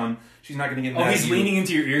her son. She's not going to get mad Oh, at he's you. leaning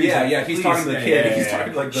into your ear. Yeah, he's Please, talking to the kid. yeah, He's yeah,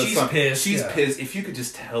 talking to like the She's son. pissed. She's yeah. pissed. If you could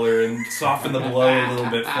just tell her and soften the blow a little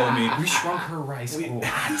bit for me. We shrunk her rice a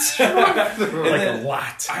lot. And Like then- a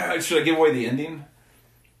lot. Should I give away the ending?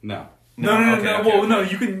 No. No. Okay, Well, okay. no,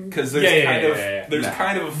 you can. Because there's there's No.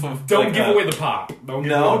 kind of a, Don't like give a- away the pop. Don't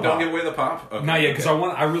give away No, the don't pop. give away the pop. Okay, Not yet, because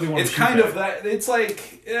okay. I really want. It's kind of that. It's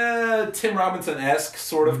like Tim Robinson-esque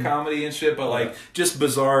sort of comedy and shit, but like just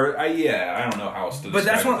bizarre. I don't know how else to. But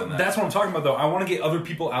that's describe it what than that. that's what I'm talking about, though. I want to get other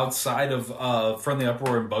people outside of Friendly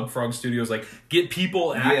Uproar and Bug Frog Studios, like get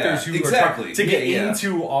people, actors who exactly. are trying to get Yeah.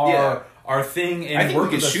 into Yeah. our thing and I think work we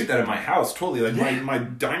could with us. shoot that at my house totally. Like Yeah. my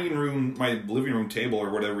dining room, my living room table or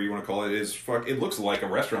whatever you want to call it is it looks like a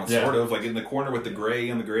restaurant Yeah. sort of like in the corner with the gray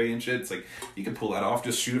and shit. It's like you could pull that off,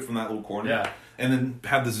 just shoot it from that little corner. Yeah. And then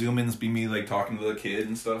have the zoom ins be me like talking to the kid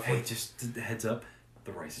and stuff. Hey, just heads up,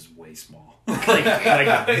 the rice is way small.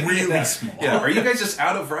 like really small. Yeah. Are you guys just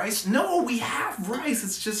out of rice? No, we have rice.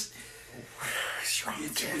 It's just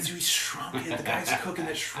we shrunk it. The guy's cooking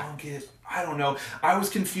it, shrunk it. I don't know. I was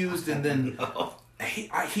confused, and then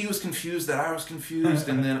he was confused that I was confused,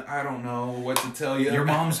 and then I don't know what to tell you. Your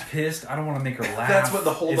mom's pissed. I don't want to make her laugh. That's what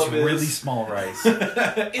the holdup It's is. really small rice.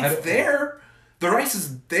 It's there. The rice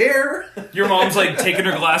is there. Your mom's like taking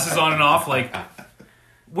her glasses on and off, like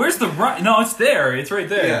Where's the rice? No, it's there. It's right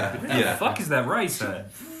there. Yeah, Where the yeah. fuck is that rice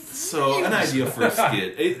at? So an idea for a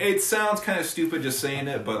skit. It sounds kind of stupid just saying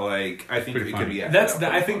it, but like I think Pretty it could be. funny. acted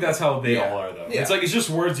out I think pretty that's how they Yeah. all are though. Yeah. It's like it's just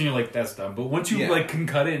words and you're like that's dumb. But once you Yeah. like can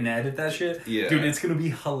cut it and edit that shit, Yeah. dude, it's gonna be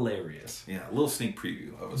hilarious. funny. Yeah, a little sneak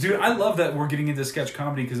preview. Of a Dude, skit. I love that we're getting into sketch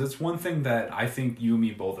comedy because it's one thing that I think you and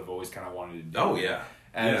me both have always kind of wanted to do. Oh yeah.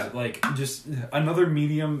 As Yeah. like just another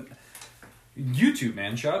medium. YouTube,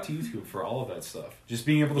 man. Shout out to YouTube for all of that stuff. Just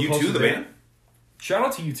being able to You post too, a the bit- band. Shout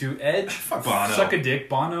out to you two, Edge. Fuck Bono. Suck a dick,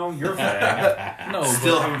 Bono. You're a fan. No,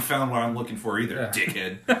 Still but- haven't found what I'm looking for either, Yeah.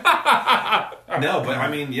 dickhead. No, but I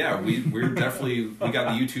mean, yeah, we're definitely we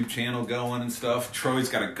got the YouTube channel going and stuff. Troy's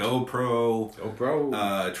got a GoPro. Oh,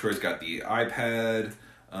 bro. Troy's got the iPad.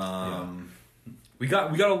 we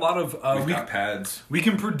got a lot of We've we got pads. we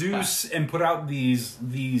can produce and put out these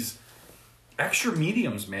extra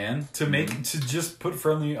mediums, man, to make to just put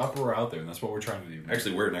Friendly Upper out there, and that's what we're trying to do.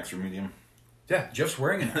 Actually, we're an extra medium. Yeah, Jeff's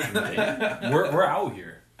wearing an extra medium. We're out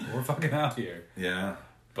here. We're fucking out here. Yeah.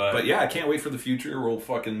 But But yeah, I can't wait for the future. We'll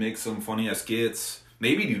fucking make some funny ass skits.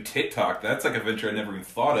 Maybe do TikTok. That's like a venture I never even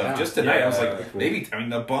thought of. Yeah. Just tonight, Yeah, I was like, cool. maybe. I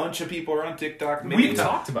mean, a bunch of people are on TikTok. Maybe We've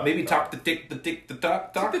talked about maybe it, talk the tick the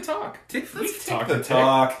talk. talk the talk. Tick, We let's talk tick the the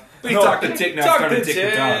talk. We No, talk the tick now. It's talk time to the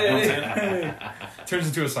tick the talk. Turns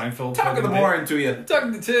into a Seinfeld. Talking the more into you.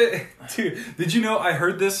 Talking the tit. Dude, did you know I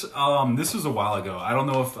heard this? This was a while ago. I don't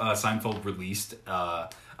know if Seinfeld released a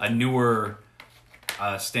newer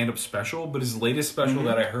stand-up special, but his latest special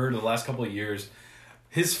that I heard the last couple of years,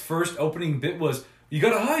 his first opening bit was, "You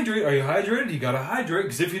gotta hydrate. Are you hydrated? You gotta hydrate,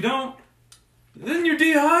 because if you don't, then you're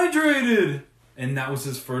dehydrated." And that was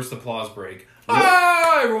his first applause break.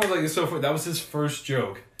 Ah! Everyone was like, "It's so funny." That was his first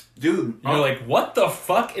joke. Dude, You're like, what the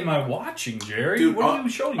fuck am I watching, Jerry? dude, what are you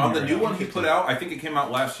showing me? on the right new now? one he put out, I think it came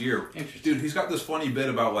out last year. Interesting. Dude, he's got this funny bit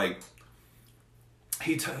about like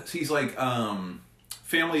he's like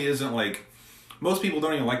family isn't like most people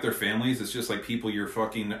don't even like their families. It's just like people you're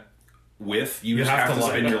fucking with. You just have to like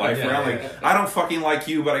spend your them. life Yeah, around. yeah, Like yeah. I don't fucking like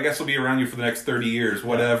you, but I guess I'll be around you for the next 30 years,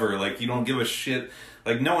 whatever. Like you don't give a shit.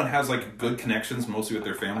 Like no one has like good connections mostly with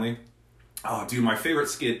their family. Oh, dude, my favorite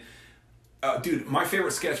skit. Dude, my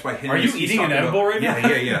favorite sketch by him. Are you is he's eating an talking edible about- right now? Yeah,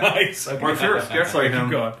 yeah, yeah. Nice. Okay. My favorite sketch by Keep him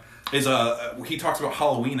going. is he talks about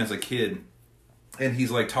Halloween as a kid, and he's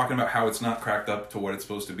like talking about how it's not cracked up to what it's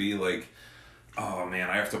supposed to be. Like, oh man,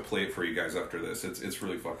 I have to play it for you guys after this. It's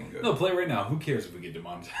really fucking good. No, play it right now. Who cares if we get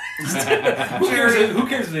demonetized? Who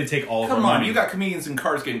cares if they take all of Come our on, money? you got comedians in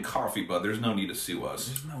cars getting coffee, bud. There's no need to sue us.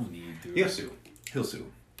 There's no need, dude. He'll sue. He'll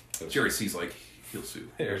sue. Jerry C's like he'll sue.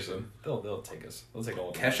 Harrison. They'll take us. They'll take all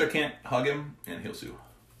of it. Kesha can't hug him, and he'll sue.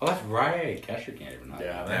 Oh, that's right. Kesher can't even hug.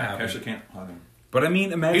 Yeah, that Yeah, happened. Kesha can't hug him. But I mean,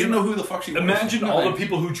 He imagine didn't know who the fuck she was. imagine all the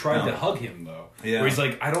people who tried No. to hug him though. Yeah. Where he's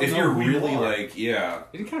like, I don't If know you're who you really are. like, yeah,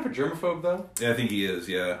 Is he kind of a germaphobe, though? I think he is.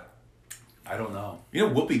 Yeah. I don't know. You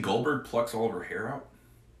know, Whoopi Goldberg plucks all of her hair out.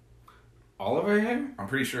 All of her hair? I'm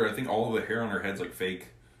pretty sure. I think all of the hair on her head's like fake.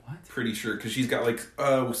 What? Pretty sure because she's got like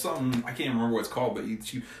something I can't even remember what it's called, but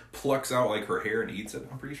she plucks out like her hair and eats it.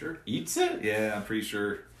 I'm pretty sure. Eats it? Yeah, I'm pretty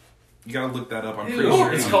sure. You gotta look that up. I'm Ew. pretty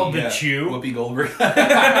sure It's called the chew? Whoopi Goldberg.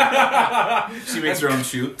 She makes her own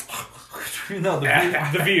chew. No,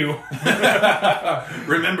 the view.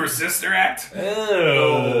 Remember Sister Act?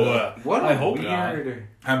 Oh. What a I hope not. weird...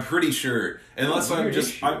 I'm pretty sure. Unless I'm Weird just,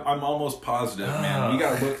 issue. I'm almost positive, man. Ah. You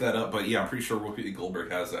gotta look that up. But yeah, I'm pretty sure Whoopi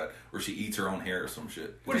Goldberg has that, where she eats her own hair or some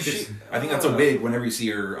shit. What is she? I think that's a wig. Whenever you see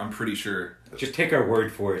her, I'm pretty sure. Just take our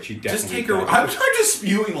word for it. She definitely Just take her. does. I'm just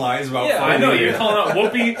spewing lies about. Yeah, I Friday. know you're calling out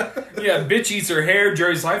Whoopi. Yeah, bitch eats her hair.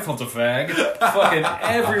 Jerry Seinfeld's a fag. Fucking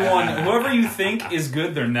everyone, whoever you think is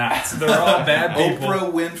good, they're not. They're all bad people.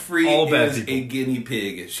 Oprah Winfrey All bad is people. a guinea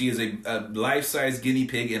pig. She is a life-size guinea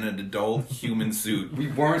pig in an adult human suit. We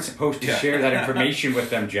weren't supposed to Yeah. share that information with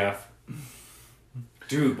them, Jeff.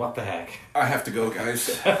 Dude, what the heck? I have to go, guys.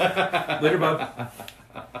 Later, bud.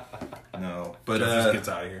 No, but Jeff just gets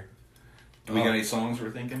out of here. do we got any songs we're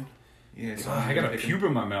thinking? Yeah, I got a pube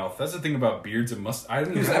in my mouth. That's the thing about beards and mustache. I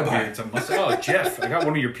didn't Who's have that by? beards and mustache. Oh, Jeff, I got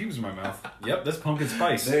one of your pubes in my mouth. Yep, that's pumpkin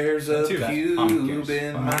spice. There's a Too. pube Pumpkins.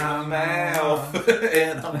 in my mouth,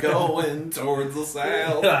 and I'm going towards the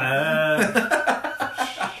south.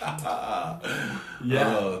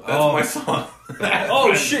 Yeah. That's my song.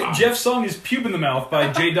 Oh shit! Jeff's song is "Pube in the Mouth" by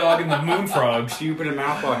J Dog and the Moonfrogs. Tube in the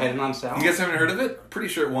mouth while heading on south. You guys haven't heard of it? Pretty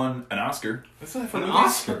sure it won an Oscar. That's not for An movies.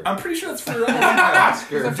 Oscar? I'm pretty sure that's for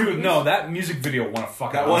Oscar. Dude, no, that music video won a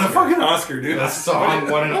fucking That won a Oscar. fucking Oscar, dude. That song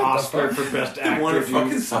won an Oscar for best It actor. won a dude.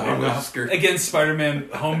 fucking song Oscar. Against Spider-Man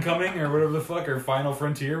Homecoming or whatever the fuck, or Final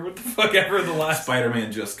Frontier, what the fuck ever the last.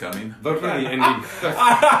 Spider-Man just coming. Vote for the ending. Vote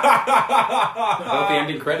the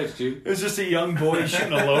ending credits, dude. It's just a young boy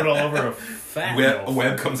shooting a load all over a fat girl. A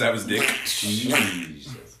web comes out of his dick.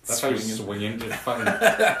 Jesus. That's how he's swinging.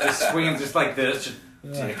 Just swinging just like this. Just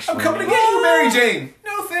dick I'm coming to swinging. get you, Mary Jane.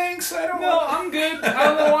 No thanks. I don't No, want. I'm good. I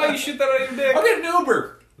don't know why you shoot that out of your dick. I'll get an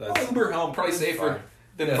Uber. That's- I'll Uber home. Probably safer fine.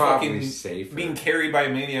 than Probably fucking safer. being carried by a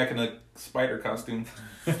maniac in a spider costume.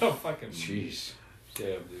 Oh, fucking Jeez.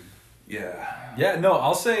 damn, dude. Yeah. Yeah, no,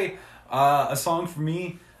 I'll say a song for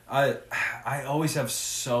me. I always have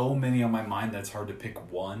so many on my mind that's hard to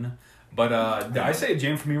pick one. But I say a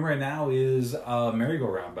jam for me right now is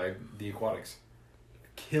 "Merry-Go-Round" by The Aquatics.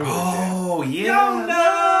 Killer jam. Oh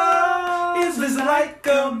yeah. Is this like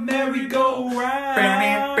a merry-go-round?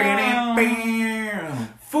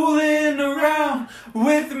 Fooling around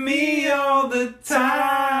with me all the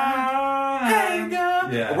time.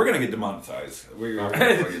 Yeah. We're gonna get demonetized.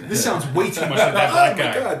 This sounds way too much like that black Oh my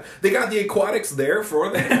guy. god! They got the Aquatics there for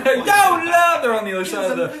them. Go love! They're on the other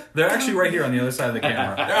side of the. They're actually right here on the other side of the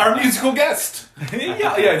camera. Our musical guest.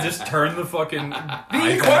 yeah, just turn the fucking. The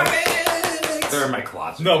icon. Aquatics. They're in my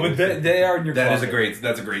closet. No, but they are in your. That is closet.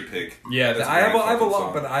 that's a great pick. Yeah, That's a I have great I have a fucking lot,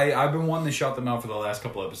 song. but I've been wanting to shout them out for the last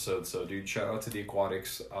couple episodes. So, dude, shout out to the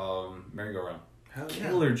Aquatics, Merry-Go-Round, Hell yeah.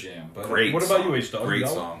 killer jam. But Great. what about song. you, H Dog? Great You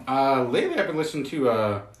got song. Lately I've been listening to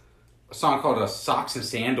a song called "Socks and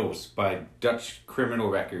Sandals" by Dutch Criminal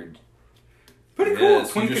Record. Pretty cool.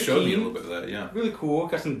 Yes, you just showed me a little bit of that. Yeah. Really cool.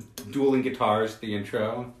 Got some dueling guitars. The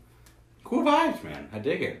intro. Cool vibes, man. I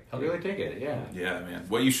dig it. I really dig it. Yeah. Yeah, man.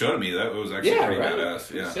 What you showed me that was actually Yeah, pretty right.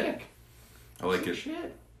 badass. Yeah. Sick. I like it.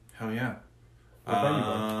 Shit. Hell yeah. What about you,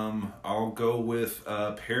 bud? I'll go with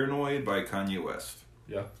 "Paranoid" by Kanye West.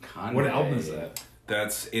 Yeah. Kanye. What album is that?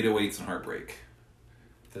 That's 808s and Heartbreak.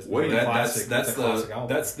 That's What is the that? classic. That's a classic album.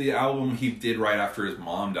 that's the album he did right after his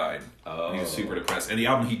mom died. Oh. He was super depressed, and the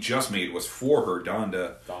album he just made was for her,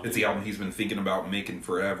 Donda. Donda. It's the album he's been thinking about making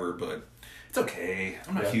forever, but it's okay.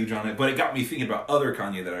 I'm not Yeah. huge on it, but it got me thinking about other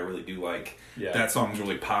Kanye that I really do like. Yeah. That song's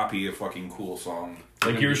really poppy, a fucking cool song.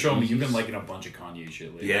 like you were showing me, you've been liking a bunch of Kanye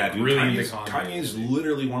shit lately. Yeah, Like, dude, really Kanye's, into Kanye. Kanye's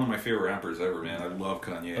literally one of my favorite rappers ever, man. I love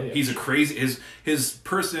Kanye. Oh, yeah. He's a crazy his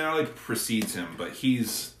personality precedes him, but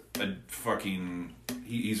he's a fucking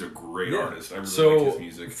he's a great artist. I really So, like his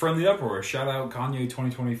music. from the uproar, shout out Kanye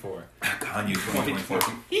 2024. Kanye 2024.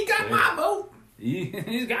 He got my vote.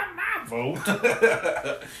 He's got my vote.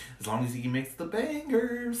 As long as he makes the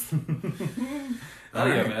bangers. Oh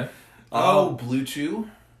yeah, man. Oh, Blue Chew.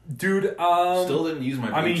 Dude, Still didn't use my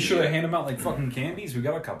Blue I mean, Chew should I yet. hand them out like fucking candies? We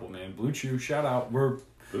got a couple, man. Blue Chew, shout out. We're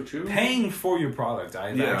Blue Chew? paying for your product.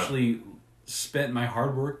 I've Yeah. actually spent my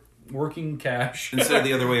working cash. Instead of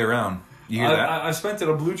the other way around. You hear that? I spent it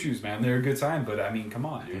on Blue Chews, man. They're a good time, but I mean, come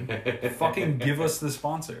on, dude. Fucking give us the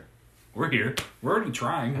sponsor. We're here. We're already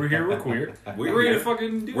trying. We're here. We're queer. We're ready to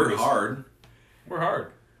fucking do We're this. hard. We're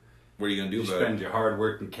hard. What are you gonna do You about spend it? your hard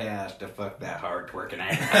working cash to fuck that hard twerking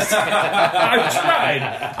ass.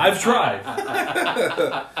 I've tried.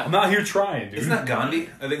 I'm not here trying, dude. Isn't that Gandhi?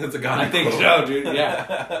 I think that's a Gandhi. I think quote. so, dude.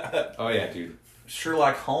 Yeah. Oh yeah, dude.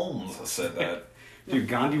 Sherlock Holmes said that. Dude,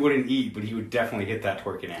 Gandhi wouldn't eat, but he would definitely hit that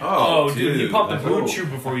twerking ass. Oh, dude, he popped the that's Blue cool. Chew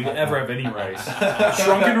before he'd ever have any rice.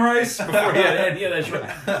 Shrunken rice before he had any of that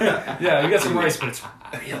shit. Yeah, we got some rice, but it's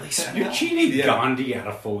really small. You're cheating Yeah. Gandhi out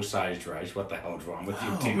of full-sized rice. What the hell's wrong with you,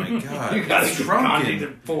 Oh dude? my god. You gotta It's give shrunken. Gandhi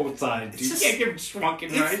the full-size, dude. You just- can't give him shrunken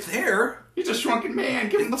It's rice. there. He's a shrunken man.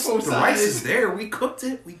 Give him the full-size. The rice is there. We cooked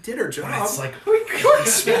it. We did our job. It's like We could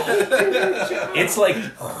smell it's like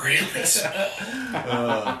really small.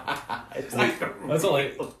 It's like That's all.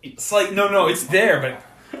 It's like no, it's there, but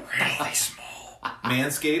really small.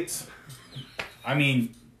 Manscaped. I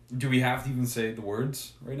mean, do we have to even say the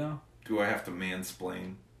words right now? Do I have to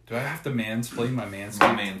mansplain? Do I have to mansplain my My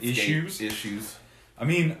manscape Manscaped issues? I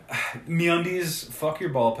mean, MeUndies, fuck your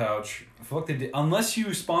ball pouch. Fuck unless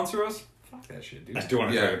you sponsor us. Fuck that shit, dude. I still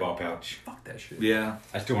want to Yeah. try the ball pouch. Fuck that shit. Yeah.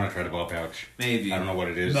 I still want to try the ball pouch. Maybe. I don't know what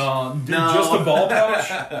it is. No, dude, No. just the ball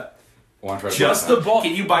pouch. I want to try Just the the ball pouch. ball.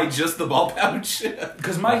 Can you buy just the ball pouch?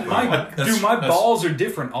 Because my That's- my that's- balls are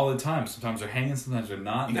different all the time. Sometimes they're hanging, sometimes they're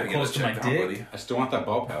not. You They're gotta get close that to my checked out, dick. buddy. I still want that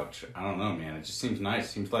ball pouch. I don't know, man. It just seems nice.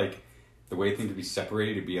 Seems like the way things to be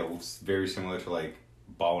separated to be very similar to like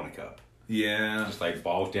ball in a cup. Yeah. Just like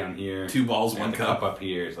balls down here. 2 balls, and 1 the cup. up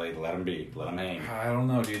here. It's like, let them be. Let them hang. I don't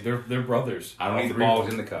know, dude. They're brothers. I don't All need the three of balls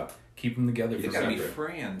them. in the cup. Keep them together You for gotta be separate.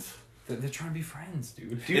 friends. They're trying to be friends,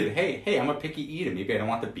 dude. Dude, hey, I'm a picky eater. Maybe I don't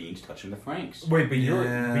want the beans touching the Franks. Wait, but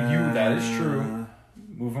that is true.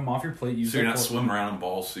 Move them off your plate. Use So you're that not fork. swimming around in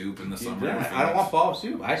ball soup in the summer. Yeah, I don't want ball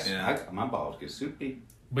soup. Yeah. My balls get soupy.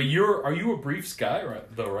 But are you a briefs guy,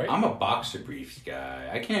 right? I'm a boxer briefs guy.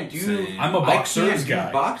 I can't do. Same. I'm a boxers I can't guy.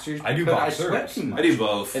 do boxers. I do because boxers. I sweat too much. I do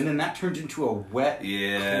both. And then that turns into a wet.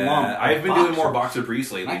 Yeah, clump I've of been doing more boxers. boxer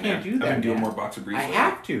briefs lately. I can't man. do that, I've been doing man. more boxer briefs. I lately.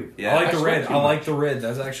 have to. Yeah. I like I the sweat red. too I like much. the red.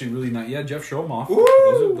 That's actually really nice. Yeah, Jeff, show them off.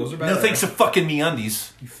 Woo! Those are bad. No thanks to fucking me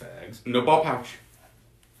undies. You fags. No ball pouch.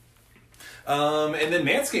 And then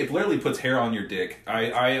Manscaped literally puts hair on your dick.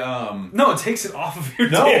 No, it takes it off of your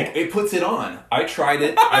No, dick. it puts it on. I tried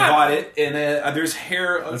it. I bought it, and there's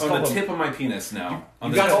hair on That's the called tip of my penis now. On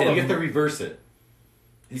You the gotta, tip. you have to reverse it.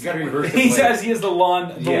 You gotta reverse it. He says he has the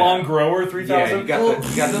lawn grower 3000. Yeah, you got the,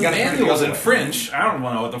 you got, the you got to manual's in French. I don't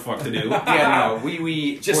know what the fuck to do. Yeah, no,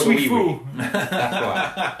 we Just for the sweet wee-wee. foo. That's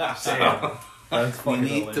why. So, that's We fucking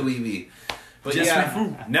need the wee. But Just yeah, sweet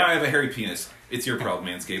foo. now I have a hairy penis. It's your problem,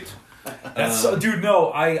 Manscaped. That's so, dude.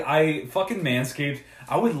 No, I fucking Manscaped.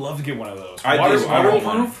 I would love to get one of those. I do. I want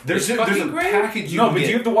one. Waterproof. There's a fucking great. package you No, can but get.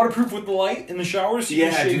 do you have the waterproof with the light in the shower? So you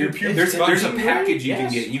can Yeah, shave your dude. pubes? There's a fucking package you great.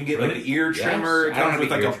 can get. You can get like Really? an ear Yes. trimmer. It I don't comes have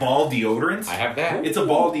with an like ear a ball deodorant. I have that. It's a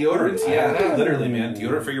ball deodorant. I Yeah, have that. literally, man.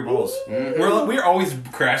 Deodorant for your balls. Mhm. We're always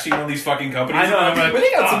crashing on these fucking companies. I know, I'm like, but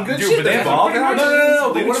they got some good dude, shit. but they have ball some deodorant. pretty No.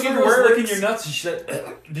 But They what want if you a to girl's wear licking your nuts and she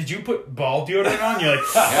said, "Did you put ball deodorant on?" You're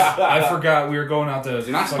like, I forgot we were going out to You're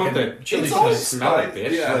not supposed fucking to chili It's all tonight." smell it,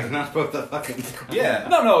 bitch. Yeah. Like, you're not supposed to fucking. Yeah.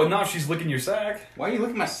 No, not if she's licking your sack. Why are you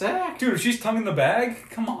looking at my sack? Dude, if she's tongue in the bag,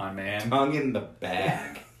 come on, man. Tongue in the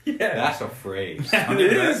bag. Yeah. That's a phrase. It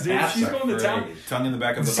is, dude. That's She's a going to town. phrase. Tongue in the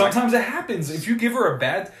back of the Sometimes it happens. If you give her a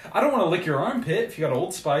bad, I don't want to lick your armpit. If you got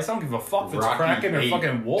Old Spice, I don't give a fuck if it's Rocky cracking or eight.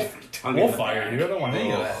 fucking Tongue in the fire, bag. dude. I don't want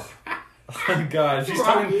any of that. Oh. Oh God, she's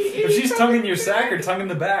Rocky tonguing, eight. if she's tonguing your sack or tongue in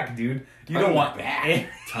the back, dude, you Tongue don't in want. the back.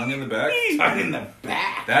 Tongue in the back. Tongue in the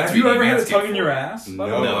back. That's Have you what ever had a Manscaped tongue in for. your ass? By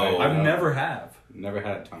the No. way? I've never have. Never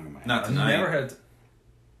had a tongue in my Not I've tonight. never had.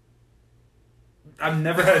 I've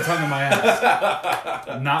never had a tongue in my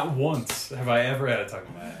ass. Not once have I ever had a tongue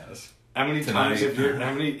in my ass. How many Tonight.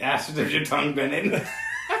 how many asses has your tongue been in?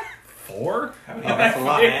 4? Oh, that's a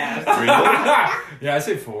lot of ass. Yeah, I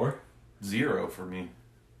say 4. 0 for me.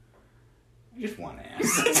 Just one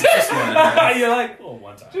ass. Just one. You're like, well,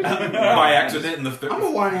 one time. By accident in the I'm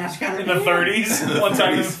a one ass kind of In the 30s? One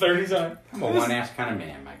time in the 30s? I'm a one ass kind of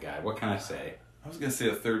man, my guy. What can I say? I was gonna say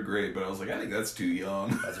a 3rd grade, but I was like, I think that's too young.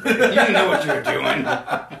 You didn't know what you were doing.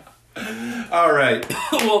 All right.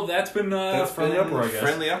 Well, that's been Friendly Uproar, I guess.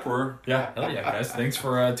 Friendly uproar. Yeah, hell yeah, guys. Thanks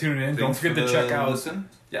for tuning in. Don't Thanks forget for to the check out. Listen.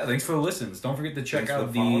 Yeah, thanks for the listens. Don't forget to check Thanks for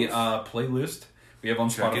out the the playlist we have on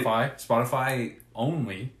Check it. Spotify. Spotify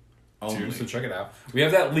only. Only. So check it out. We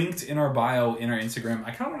have that linked in our bio in our Instagram. I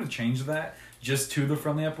kind of want to change that just to the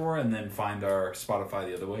Friendly Uproar and then find our Spotify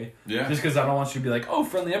the other way. Yeah. Just because I don't want you to be like, oh,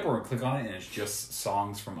 Friendly Uproar, and click on it and it's just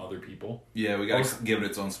songs from other people. Yeah, we gotta give it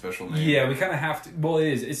its own special name. Yeah, we kind of have to. Well, it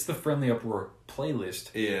is. It's the Friendly Uproar playlist.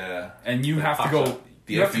 Yeah. And you have to pops go. up.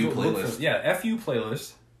 The you have to FU go look playlist. for- yeah, FU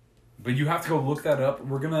playlist. But you have to go look that up.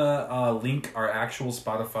 We're gonna link our actual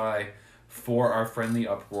Spotify for our Friendly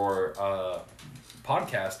Uproar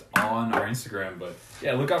podcast on our Instagram. But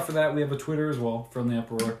yeah, look out for that. We have a Twitter as well, Friendly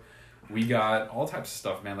Uproar. We got all types of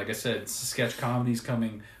stuff, man. Like I said, sketch comedy's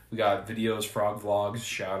coming. We got videos, frog vlogs,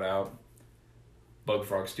 shout out, Bug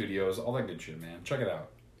Frog Studios, all that good shit, man. Check it out.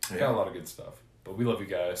 Yeah. Got a lot of good stuff. But we love you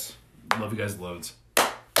guys. Love you guys loads.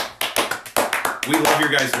 We love your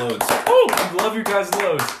guys' loads. Oh, love you guys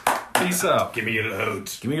loads. Peace out. Give me your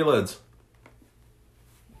loads. Give me your loads.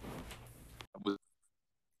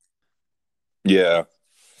 Yeah.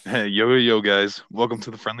 Hey, yo, guys. Welcome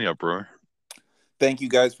to the Friendly Uproar. Thank you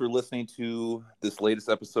guys for listening to this latest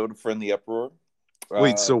episode of Friendly Uproar.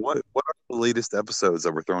 Wait, so what are the latest episodes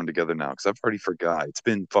that we're throwing together now? Because I've already forgot. It's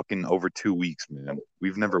been fucking over 2 weeks, man.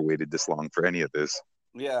 We've never waited this long for any of this.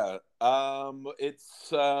 Yeah, it's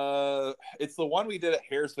the one we did at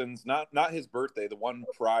Harrison's, not his birthday, the one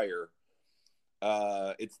prior.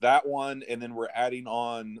 It's that one, and then we're adding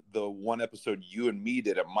on the one episode you and me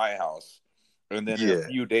did at my house. And then in a Yeah.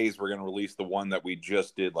 few days, we're going to release the one that we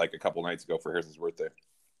just did like a couple nights ago for Harrison's birthday.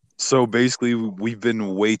 So basically, we've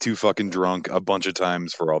been way too fucking drunk a bunch of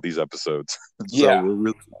times for all these episodes. Yeah. So we're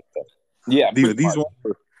really, Yeah, these ones.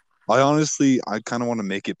 I kind of want to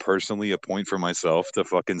make it personally a point for myself to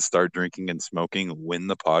fucking start drinking and smoking when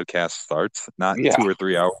the podcast starts, not Yeah. 2 or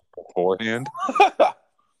 3 hours beforehand.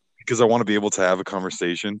 because I want to be able to have a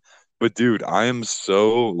conversation. But dude, I am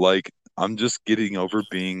so like I'm just getting over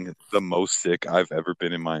being the most sick I've ever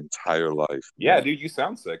been in my entire life, Yeah, man. dude, you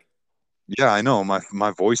sound sick. Yeah, I know.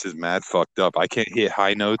 My voice is mad fucked up. I can't hit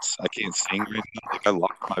high notes. I can't sing right now. Like I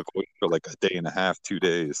lost my voice for like a day and a half, 2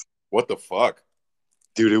 days. What the fuck?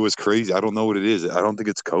 Dude, it was crazy. I don't know what it is. I don't think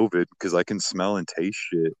it's COVID because I can smell and taste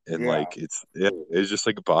shit, and Yeah. like it's just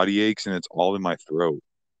like body aches, and it's all in my throat.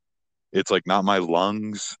 It's like not my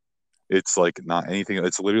lungs. It's like not anything.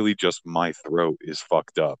 It's literally just my throat is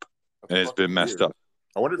fucked up, That's and it's fucking been messed weird. up.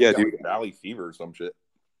 I wonder if you Yeah, got dude. like valley fever or some shit.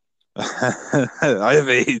 I have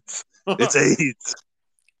AIDS. It's AIDS.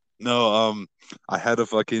 No, I had a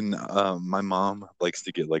fucking my mom likes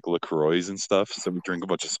to get like LaCroix and stuff, so we drink a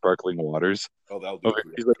bunch of sparkling waters. Oh, that'll do Okay, it for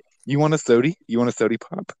she's you. like, "You want a sody? You want a sody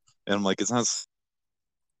pop?" And I'm like, "It's not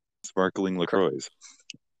sparkling LaCroix."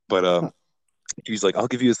 But she's like, "I'll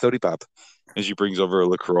give you a sody pop." And she brings over a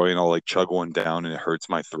LaCroix and I'll like chug one down and it hurts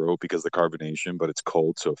my throat because of the carbonation, but it's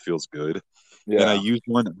cold, so it feels good. And Yeah. I used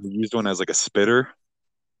one as like a spitter.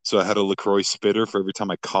 So I had a LaCroix spitter for every time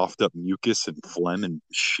I coughed up mucus and phlegm and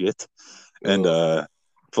shit. And Ugh.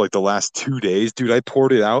 for like the last 2 days, dude, I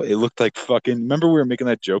poured it out. It looked like fucking. Remember we were making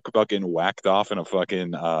that joke about getting whacked off in a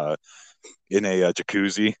fucking in a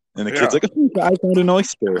jacuzzi, and the kid's Yeah. like, "Oh, I found an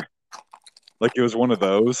oyster." Like it was one of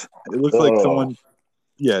those. It looked like Oh. someone.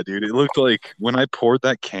 Yeah, dude. It looked like when I poured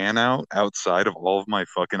that can out outside of all of my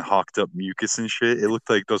fucking hawked up mucus and shit, it looked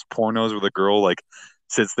like those pornos where the girl like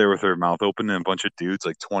sits there with her mouth open and a bunch of dudes,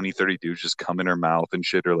 like 20, 30 dudes just come in her mouth and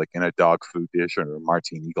shit, or like in a dog food dish or a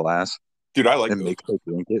martini glass Dude, I like and those. make her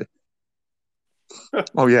drink it.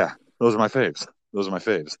 Oh yeah, those are my faves. Those are my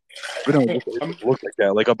faves. But no, it I'm, just looked like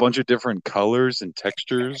that, like a bunch of different colors and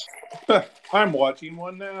textures. I'm watching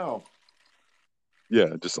one now.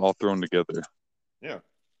 Yeah, just all thrown together. Yeah.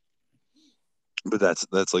 But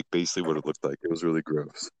that's like basically what it looked like. It was really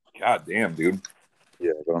gross. God damn, dude.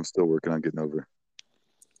 Yeah, but I'm still working on getting over.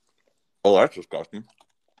 Oh, that's disgusting.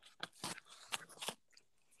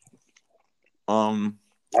 I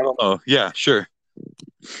don't know. Yeah, sure.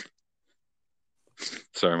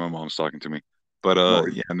 Sorry, my mom's talking to me. But No.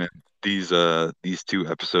 yeah, man, these two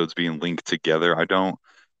episodes being linked together, I don't.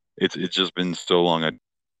 It's just been so long.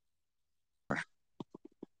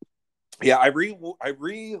 Yeah, I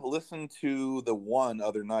re-listened to the one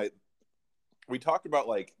other night. We talked about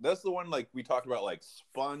like that's the one like we talked about like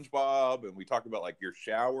SpongeBob and we talked about like your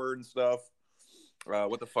shower and stuff.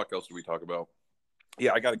 What the fuck else did we talk about?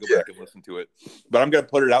 Yeah, I got to go back and listen to it. But I'm gonna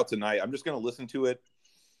put it out tonight. I'm just gonna listen to it,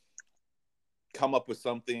 come up with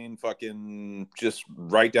something, fucking just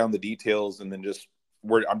write down the details, and then just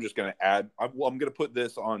I'm just gonna add. I'm gonna put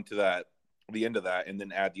this onto that the end of that, and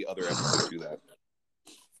then add the other episode to that.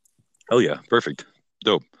 Hell yeah, perfect,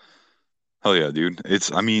 dope. Hell yeah, dude.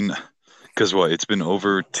 I mean, because what? It's been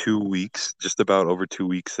over 2 weeks, just about over 2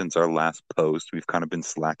 weeks since our last post. We've kind of been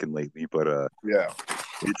slacking lately, but Yeah.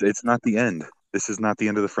 it's not the end. This is not the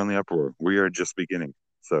end of the friendly uproar. We are just beginning.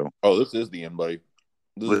 So, Oh, this is the end, buddy.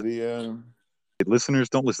 This is the end. listeners,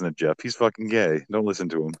 don't listen to Jeff. He's fucking gay. Don't listen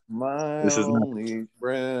to him. My This is not. only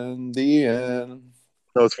friend, the end.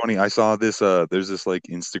 No, it's funny. I saw this. There's this like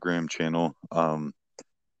Instagram channel. I'm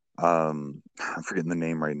forgetting the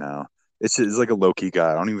name right now. It's like a low key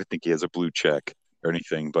guy. I don't even think he has a blue check or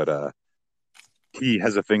anything, but he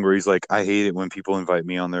has a thing where he's like, I hate it when people invite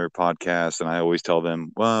me on their podcast, and I always tell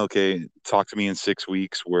them, well, okay, talk to me in 6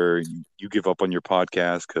 weeks where you give up on your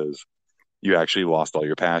podcast because you actually lost all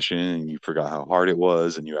your passion and you forgot how hard it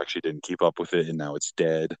was and you actually didn't keep up with it and now it's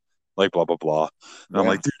dead, like blah blah blah. And I'm Yeah.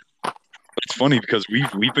 like, dude, it's funny because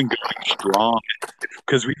we've been going strong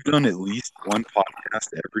because we've done at least one podcast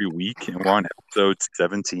every week and we're on episode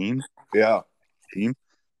 17. Yeah.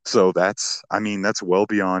 So that's well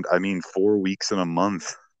beyond, 4 weeks in a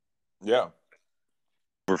month, Yeah.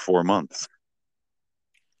 over 4 months.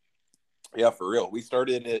 Yeah, for real. We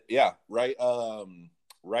started it, yeah, right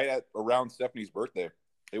at around Stephanie's birthday.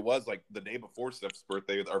 It was like the day before Steph's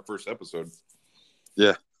birthday, our first episode.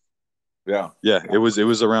 Yeah. Yeah. Yeah, it was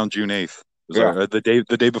around June 8th. Yeah.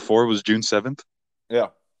 The day before was June 7th. Yeah.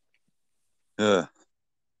 Yeah.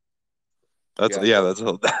 That's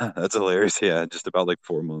that's hilarious. Yeah, just about like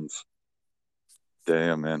 4 months.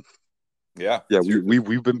 Damn, man. Yeah. Yeah,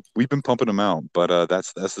 we've been pumping them out, but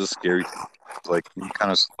that's the scary thing. Like when you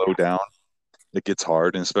kind of slow down, it gets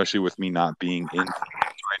hard, and especially with me not being in right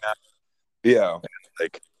now. Yeah.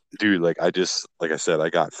 Like, dude, like like I said, I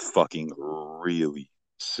got fucking really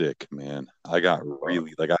sick, man. I got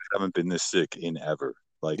really like I haven't been this sick in ever.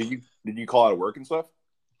 Like, Did you call out of work and stuff?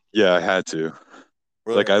 yeah, I had to.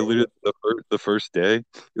 Like I literally the first day, it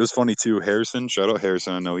was funny too. Harrison, shout out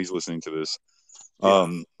Harrison. I know he's listening to this. Yeah.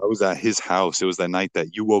 I was at his house. It was that night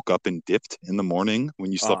that you woke up and dipped in the morning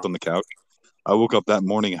when you slept on the couch. I woke up that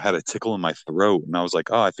morning and had a tickle in my throat, and I was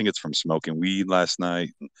like, "Oh, I think it's from smoking weed last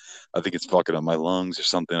night. I think it's fucking up my lungs or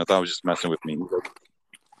something." I thought it was just messing with me.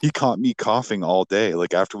 He caught me coughing all day.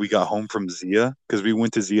 Like after we got home from Zia, because we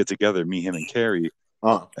went to Zia together, me, him, and Carrie,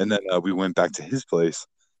 and then we went back to his place,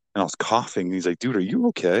 and I was coughing. And he's like, "Dude, are you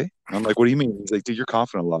okay?" And I'm like, "What do you mean?" He's like, "Dude, you're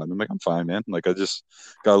coughing a lot." And I'm like, "I'm fine, man." Like I just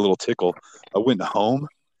got a little tickle. I went home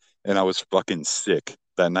and I was fucking sick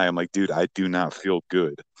that night. I'm like, "Dude, I do not feel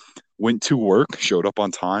good." Went to work, showed up on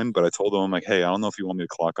time, but I told them, I'm like, "Hey, I don't know if you want me to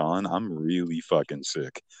clock on. I'm really fucking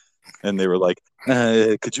sick." And they were like,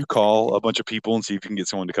 "Could you call a bunch of people and see if you can get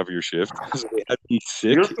someone to cover your shift?" So they had me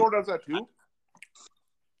sick. Your store does that too?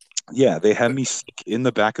 Yeah, they had me sick in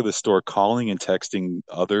the back of the store, calling and texting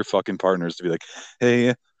other fucking partners to be like,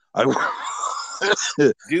 "Hey, I,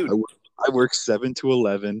 Dude. I work 7 to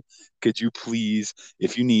 11. Could you please,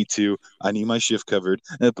 if you need to, I need my shift covered."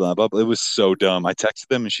 And blah, blah, blah. It was so dumb. I texted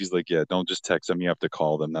them and she's like, "Yeah, don't just text them. You have to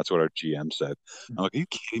call them." That's what our GM said. I'm like, "Are you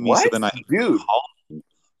kidding me?" So What? then I Dude. called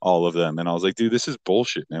all of them and I was like, "Dude, this is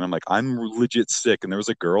bullshit, man." I'm like, "I'm legit sick." And there was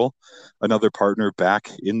a girl, another partner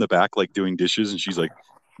back in the back, like doing dishes. And she's like,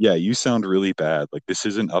 "Yeah, you sound really bad. Like, this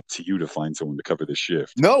isn't up to you to find someone to cover this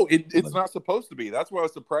shift." No, it's not supposed to be. That's why I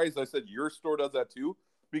was surprised. I said your store does that too,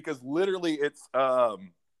 because literally it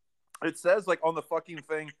says like on the fucking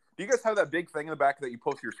thing. Do you guys have that big thing in the back that you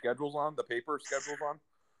post your schedules on, the paper schedules on?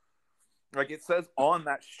 Like it says on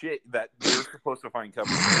that shit that you're supposed to find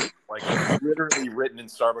coverage. Like it's literally written in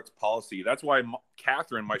Starbucks policy. That's why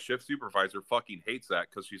Catherine, my shift supervisor, fucking hates that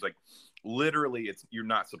because she's like, literally, you're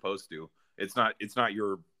not supposed to. It's not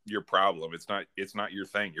your problem. It's not your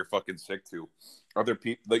thing. You're fucking sick too. Other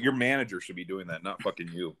people, like your manager should be doing that, not fucking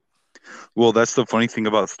you. Well, that's the funny thing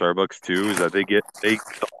about Starbucks too, is that they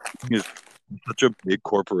is such a big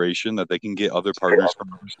corporation that they can get other partners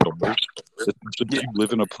from other stores. Especially if you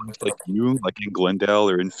live in a place like in Glendale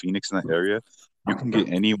or in Phoenix in that area, you can get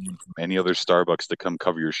anyone from any other Starbucks to come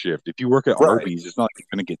cover your shift. If you work at Arby's, it's not like you're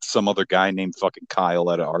gonna get some other guy named fucking Kyle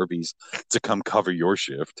at Arby's to come cover your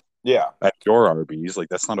shift. Yeah. At your Arby's, like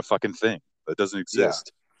that's not a fucking thing. That doesn't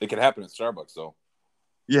exist. It could happen at Starbucks though.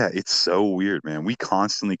 Yeah, it's so weird, man. We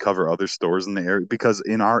constantly cover other stores in the area because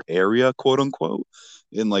in our area, quote unquote,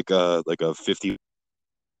 in like a 50,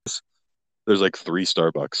 there's like 3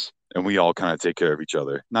 Starbucks and we all kind of take care of each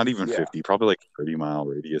other. Not even 50, probably like 30-mile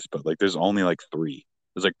radius, but like there's only like 3.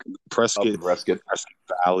 There's like Prescott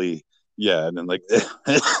Valley. Yeah, and then like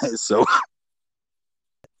so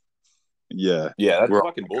yeah. Yeah, that's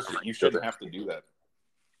fucking bullshit. You shouldn't have to do that.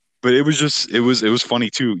 But it was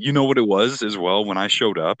funny too. You know what it was as well when I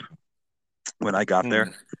showed up, when I got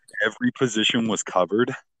there, every position was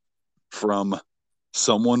covered from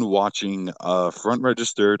someone watching front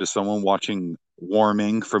register to someone watching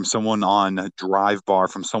warming, from someone on drive bar,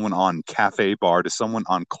 from someone on cafe bar to someone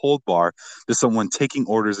on cold bar to someone taking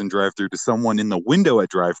orders in drive through to someone in the window at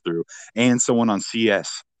drive through and someone on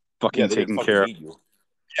CS fucking taking care of you.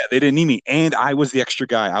 Yeah, they didn't need me. And I was the extra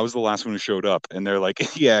guy. I was the last one who showed up. And they're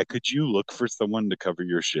like, "Yeah, could you look for someone to cover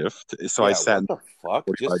your shift?" So I sat. What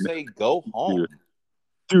the fuck? Just say go home.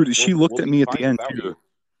 Dude, she looked at me at the end too.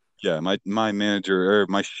 Yeah, my manager or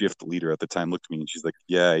my shift leader at the time looked at me and she's like,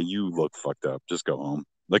 "Yeah, you look fucked up. Just go home."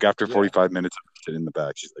 Like after 45 minutes of sitting in the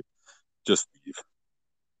back, she's like, "Just leave."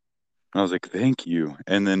 I was like, "Thank you."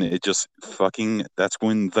 And then it just that's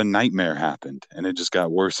when the nightmare happened. And it just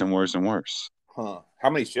got worse and worse and worse. Huh. How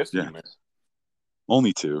many shifts did you miss?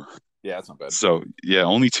 Only 2. Yeah, that's not bad. So, yeah,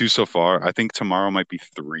 only 2 so far. I think tomorrow might be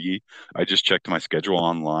 3. I just checked my schedule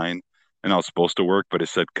online and I was supposed to work, but it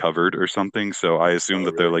said covered or something. So I assumed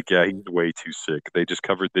that they're like, "Yeah, he's way too sick." They just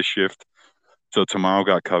covered this shift. So tomorrow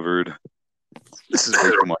got covered. This is way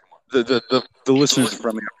too much. The listeners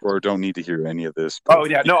from the Uproar don't need to hear any of this. Oh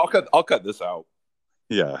yeah, no, I'll cut this out.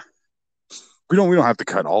 Yeah. We don't have to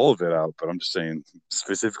cut all of it out, but I'm just saying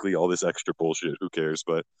specifically all this extra bullshit. Who cares?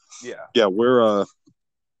 But yeah, we're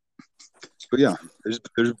but yeah,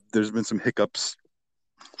 there's been some hiccups.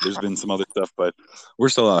 There's been some other stuff, but we're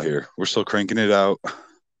still out here. We're still cranking it out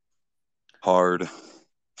hard.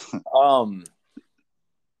 Do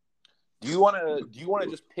you want to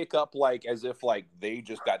just pick up like as if like they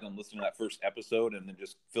just got done listening to that first episode and then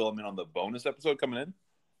just fill them in on the bonus episode coming in?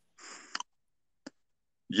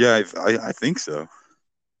 Yeah, I think so.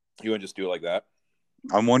 You want to just do it like that?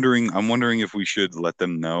 I'm wondering if we should let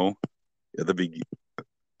them know at the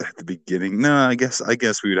beginning. No, I guess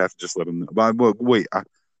we would have to just let them know. But wait,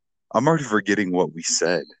 I'm already forgetting what we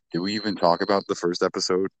said. Did we even talk about the first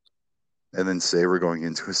episode and then say we're going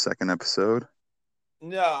into a second episode?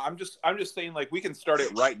 No, I'm just saying, like, we can start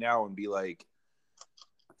it right now and be like,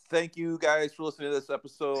 thank you guys for listening to this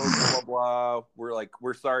episode, blah blah blah.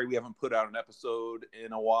 We're sorry we haven't put out an episode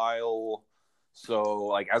in a while. So,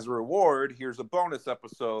 like, as a reward, here's a bonus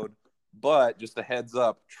episode. But just a heads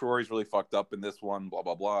up, Troy's really fucked up in this one, blah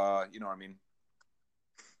blah blah. You know what I mean?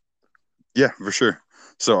 Yeah, for sure.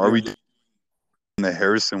 So are we doing the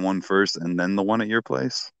Harrison one first and then the one at your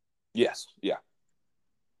place? Yes. Yeah.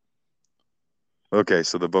 Okay,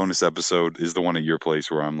 so the bonus episode is the one at your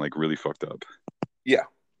place where I'm like really fucked up. Yeah.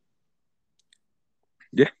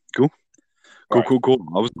 Yeah, cool. All Cool.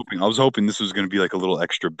 I was hoping this was gonna be like a little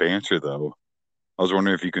extra banter though. I was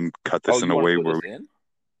wondering if you can cut this you in a wanna way put where this in?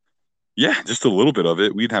 yeah, just a little bit of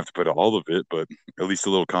it. We'd have to put all of it, but at least a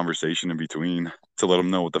little conversation in between to let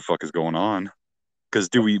them know what the fuck is going on. Because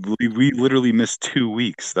we literally missed 2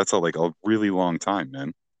 weeks. That's like a really long time,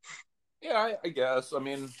 man. Yeah, I guess. I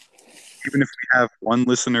mean, Even if we have one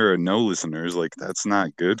listener or no listeners, like that's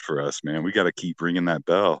not good for us, man. We got to keep ringing that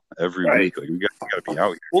bell every week. Like we got to be out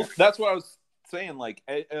here. well, that's what I was saying. Like,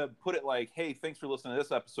 put it like, hey, thanks for listening to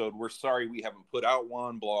this episode. We're sorry we haven't put out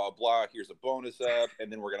one, blah blah. Here's a bonus ep,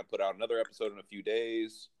 and then we're gonna put out another episode in a few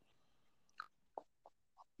days.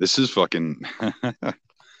 This is fucking.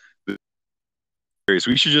 We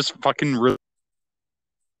should just fucking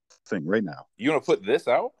thing right now. You want to put this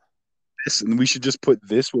out? This, and we should just put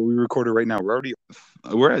this what we recorded right now.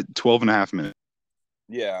 We're at 12 and a half minutes.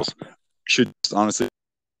 Yeah. We should just honestly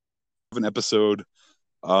have an episode.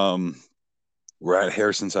 We're at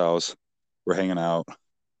Harrison's house. We're hanging out.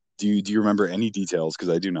 Do you remember any details?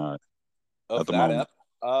 Because I do not. Of at the that moment.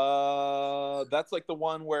 ep? That's like the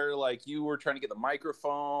one where like you were trying to get the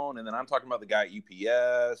microphone, and then I'm talking about the guy at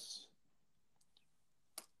UPS.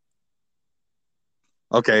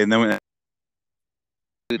 Okay, and then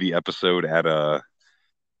we the episode at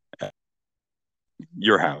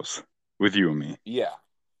your house with you and me. Yeah.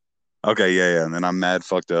 Okay, yeah, and then I'm mad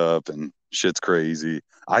fucked up and shit's crazy.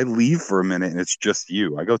 I leave for a minute and it's just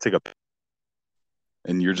you. I go take a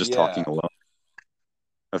and you're just talking alone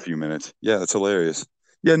a few minutes. Yeah, that's hilarious.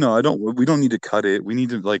 Yeah, no, we don't need to cut it. We need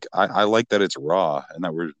to like I like that it's raw and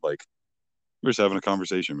that we're just having a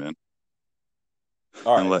conversation, man.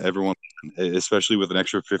 All right. And let everyone, especially with an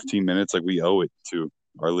extra 15 minutes, like we owe it to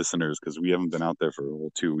our listeners because we haven't been out there for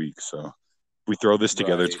 2 weeks. So if we throw this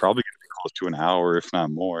together, it's probably going to be close to an hour, if not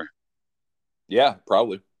more. Yeah,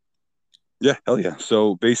 probably. Yeah, hell yeah.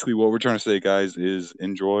 So basically what we're trying to say, guys, is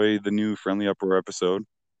enjoy the new Friendly Uproar episode.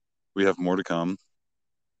 We have more to come.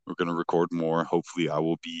 We're going to record more. Hopefully I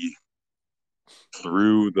will be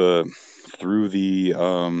through the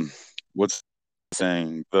what's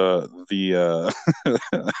saying the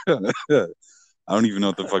I don't even know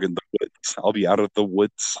what the fucking the woods. I'll be out of the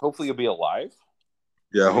woods. Hopefully you'll be alive.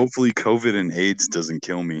 Yeah, hopefully COVID and AIDS doesn't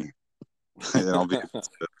kill me. And I'll be able to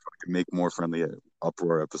fucking make more Friendly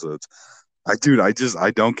Uproar episodes. I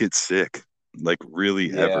don't get sick. Like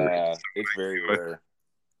really ever. Yeah, it's very rare.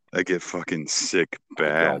 I get fucking sick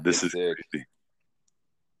bad. This is crazy.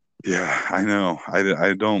 Yeah, I know.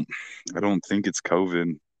 I don't think it's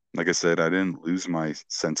COVID. Like I said, I didn't lose my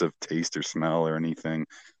sense of taste or smell or anything.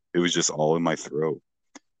 It was just all in my throat.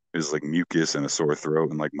 It was like mucus and a sore throat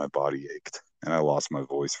and like my body ached. And I lost my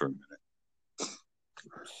voice for a minute.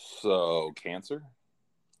 So, cancer?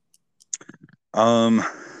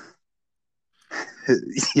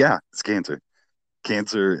 Yeah, it's cancer.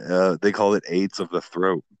 Cancer, they call it AIDS of the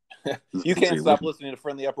throat. You can't stop listening to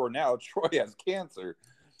Friendly Uproar now. Troy has cancer.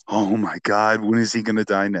 Oh my God, when is he going to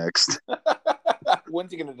die next?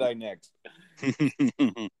 When's he going to die next?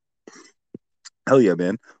 Hell yeah,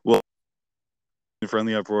 man. Well,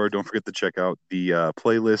 Friendly Uproar, don't forget to check out the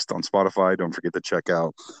playlist on Spotify. Don't forget to check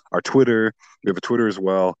out our Twitter. We have a Twitter as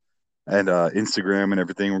well, and Instagram and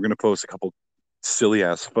everything. We're going to post a couple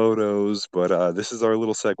silly-ass photos, but this is our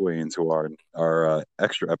little segue into our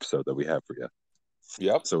extra episode that we have for you.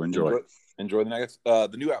 Yep. So enjoy the next the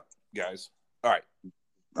new app, guys. All right.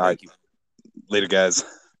 Thank you. Later, guys.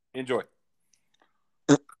 Enjoy.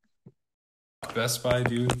 Best Buy,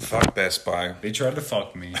 dude. Fuck Best Buy. They tried to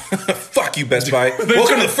fuck me. Fuck you, Best Buy.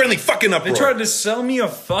 Welcome to the Friendly fucking Uproar. They tried to sell me a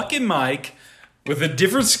fucking mic with a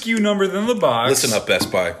different SKU number than the box. Listen up, Best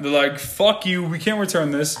Buy. They're like, fuck you, we can't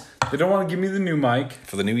return this. They don't want to give me the new mic.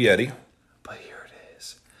 For the new Yeti. But here it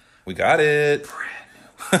is. We got it.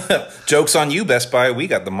 Brand new. Joke's on you, Best Buy. We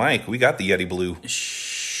got the mic. We got the Yeti Blue. Shh.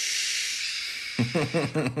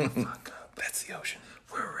 That's the ocean.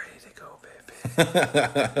 We're ready to go, baby.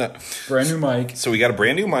 Brand new mic. So we got a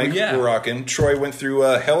brand new mic. Yeah. We're rocking. Troy went through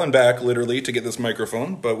hell and back, literally, to get this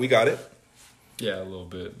microphone, but we got it. Yeah, a little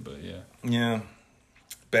bit, but yeah. Yeah.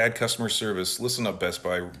 Bad customer service. Listen up, Best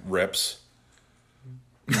Buy reps.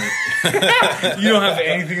 You don't have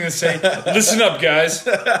anything to say. Listen up, guys.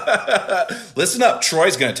 Listen up.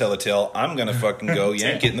 Troy's going to tell a tale. I'm going to fucking go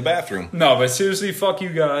yank it in the bathroom. No, but seriously, fuck you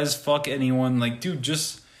guys. Fuck anyone. Like, dude,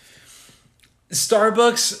 just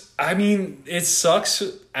Starbucks. I mean, it sucks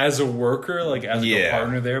as a worker, like as a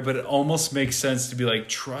partner there, but it almost makes sense to be like,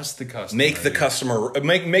 trust the customer. Make the customer,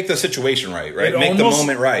 make the situation right? It Make almost, the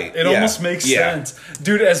moment right. It almost makes sense.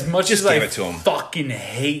 Dude, as much Just as I give it to 'em. fucking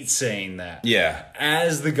hate saying that. Yeah.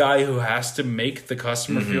 As the guy who has to make the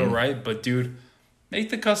customer feel right, but dude, make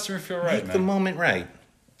the customer feel right, Make the man. moment right.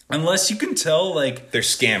 Unless you can tell, like, They're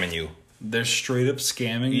scamming you. they're straight up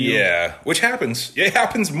scamming you. Yeah, which happens. It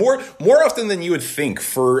happens more often than you would think.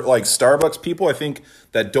 For like Starbucks people, I think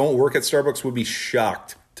that don't work at Starbucks would be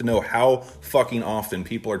shocked to know how fucking often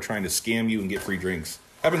people are trying to scam you and get free drinks.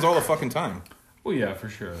 Happens all the fucking time. Well, yeah, for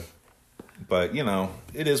sure. But, you know,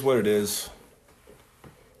 it is what it is.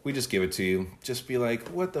 We just give it to you. Just be like,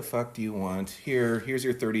 what the fuck do you want? Here's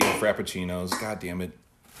your 30 Frappuccinos. God damn it.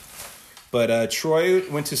 But Troy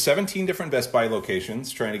went to 17 different Best Buy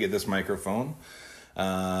locations trying to get this microphone.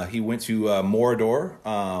 He went to Morador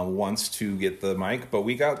once to get the mic, but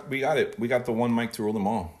we got it. We got the one mic to rule them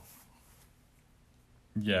all.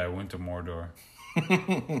 Yeah, I went to Mordor.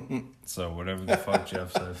 So whatever the fuck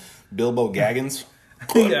Jeff said. Bilbo Gaggins.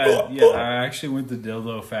 yeah, I actually went to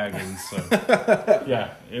Dildo Faggins. So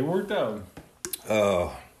yeah, it worked out.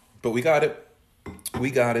 But we got it. We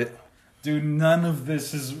got it. Dude, none of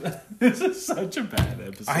this is this is such a bad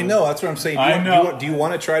episode. I know, that's what I'm saying. Do you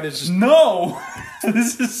want to try to just... No!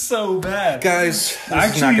 This is so bad. Guys,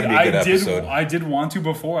 this is not going to be a good episode. I did want to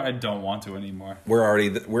before. I don't want to anymore. We're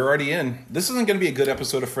already in. This isn't going to be a good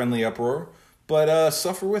episode of Friendly Uproar, but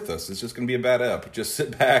suffer with us. It's just going to be a bad ep. Just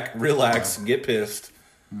sit back, relax, get pissed.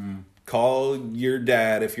 Call your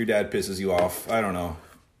dad if your dad pisses you off. I don't know.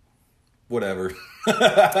 Whatever.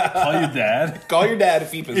 Call your dad? Call your dad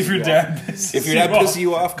if he pisses you off. If your dad pisses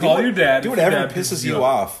you off, call your dad. Do whatever pisses you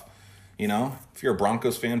off. You know, if you're a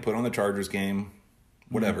Broncos fan, put on the Chargers game.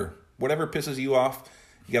 Whatever. Whatever pisses you off.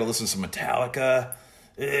 You got to listen to some Metallica.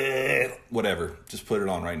 Whatever. Just put it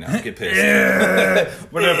on right now. Get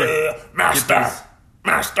pissed. Whatever.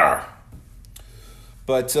 Master.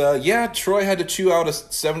 But yeah, Troy had to chew out a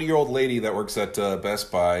 70-year-old lady that works at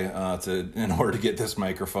Best Buy in order to get this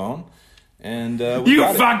microphone. And we you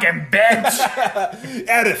got fucking bitch!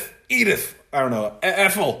 Edith. I don't know.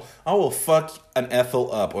 Ethel. I will fuck an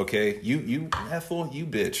Ethel up, okay? You Ethel, you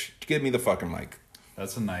bitch. Give me the fucking mic.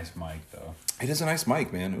 That's a nice mic, though. It is a nice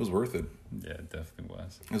mic, man. It was worth it. Yeah, it definitely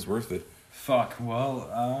was. It was worth it. Fuck, well...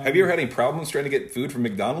 Have you ever had any problems trying to get food from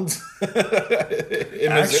McDonald's?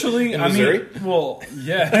 Actually, in Missouri? I mean, well,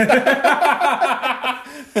 yeah.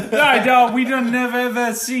 I don't. We don't never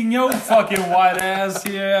ever seen your fucking white ass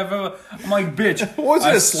here ever. I'm like, bitch. Was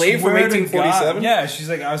it a slave from swear to 1847? God- Yeah, she's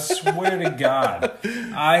like, I swear to God,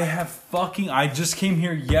 I just came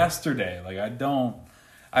here yesterday. Like, I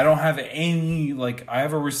don't have any, like, I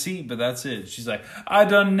have a receipt, but that's it. She's like, I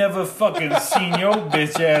done never fucking seen your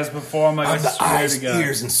bitch ass before. I'm like, I I'm the swear eyes, to God.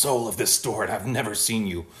 ears, and soul of this store, and I've never seen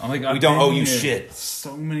you. I'm like, we don't owe you shit.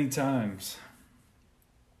 So many times.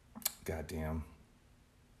 Goddamn.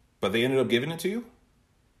 But they ended up giving it to you?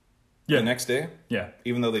 Yeah. The next day? Yeah.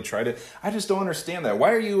 Even though they tried it? I just don't understand that.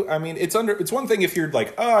 Why are you... I mean, it's one thing if you're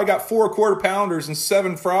like, oh, I got 4 quarter-pounders and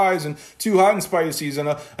 7 fries and 2 hot and spices and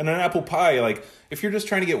an apple pie. Like, if you're just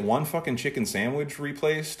trying to get one fucking chicken sandwich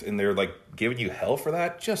replaced and they're, like, giving you hell for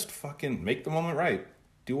that, just fucking make the moment right.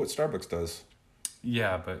 Do what Starbucks does.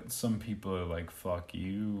 Yeah, but some people are like, fuck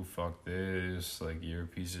you, fuck this, like, you're a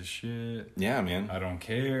piece of shit. Yeah, man. I don't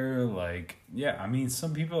care. Like, yeah, I mean,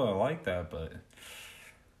 some people are like that, but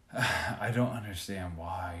I don't understand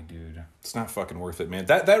why, dude. It's not fucking worth it, man.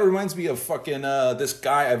 That reminds me of fucking this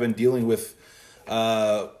guy I've been dealing with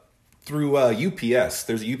through UPS.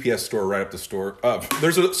 There's a UPS store right up the store.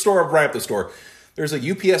 There's a store right up the store. There's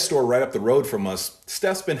a UPS store right up the road from us.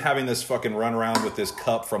 Steph's been having this fucking run around with this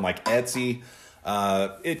cup from like Etsy.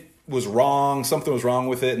 It was wrong. Something was wrong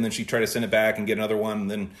with it, and then she tried to send it back and get another one.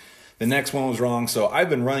 And then the next one was wrong. So I've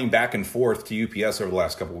been running back and forth to UPS over the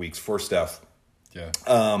last couple of weeks for Steph. Yeah.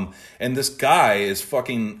 And this guy is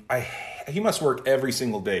fucking... he must work every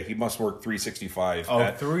single day. He must work 365.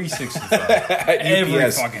 Oh, 365. at Every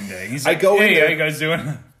UPS. fucking day. He's I like, go in hey, there- how you guys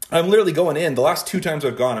doing? I'm literally going in. The last 2 times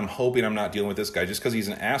I've gone, I'm hoping I'm not dealing with this guy just because he's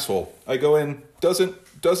an asshole. I go in,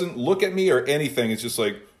 doesn't look at me or anything. It's just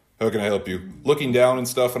like, How can I help you? Looking down and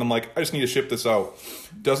stuff, and I'm like, I just need to ship this out.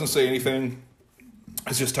 Doesn't say anything.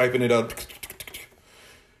 It's just typing it up.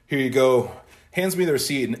 Here you go. Hands me the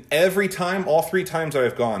receipt, and every time, all 3 times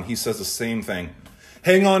I've gone, he says the same thing.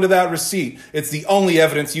 Hang on to that receipt. It's the only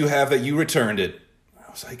evidence you have that you returned it.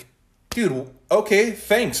 I was like, dude, okay,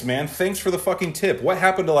 thanks, man. Thanks for the fucking tip. What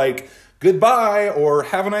happened to, like, goodbye or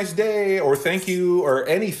have a nice day or thank you or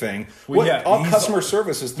anything? Well, yeah, all customer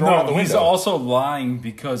service is thrown out the window. He's also lying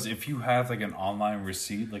because if you have like an online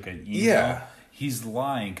receipt, like an email, he's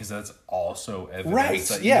lying because that's also evidence. Right,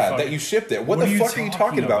 that that you shipped it. What the fuck are you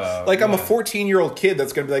talking about? Like, I'm a 14-year-old kid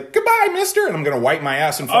that's going to be like, goodbye, mister, and I'm going to wipe my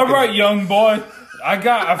ass and fucking... All right, young boy, I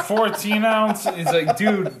got a 14-ounce. It's like,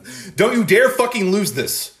 dude... Don't you dare fucking lose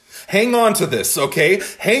this. Hang on to this, okay?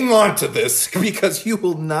 Hang on to this, because you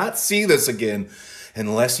will not see this again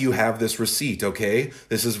unless you have this receipt, okay?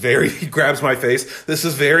 This is very... He grabs my face. This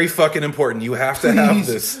is very fucking important. You have to have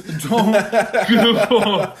this. Don't give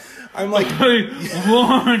up. I'm like... I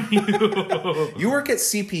warn you. You work at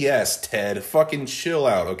CPS, Ted. Fucking chill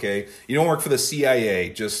out, okay? You don't work for the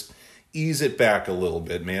CIA. Just ease it back a little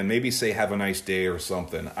bit, man. Maybe say have a nice day or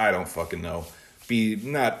something. I don't fucking know. Be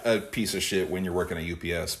not a piece of shit when you're working at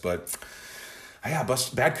UPS, but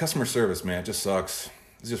bad customer service, man. It just sucks.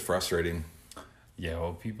 It's just frustrating. Yeah,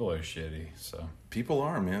 well, people are shitty, so. People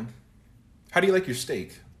are, man. How do you like your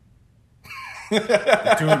steak? Dude,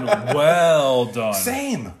 well done.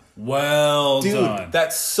 Same. Well done. Dude,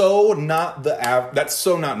 that's so not that's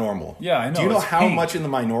so not normal. Yeah, I know. Do you know it's how pink. much in the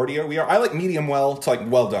minority we are? I like medium well to like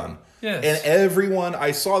well done. Yes. And everyone, I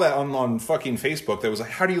saw that on fucking Facebook that was like,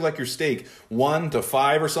 how do you like your steak? 1 to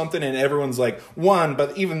 5 or something? And everyone's like, 1,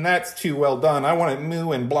 but even that's too well done. I want it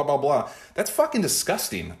moo and blah, blah, blah. That's fucking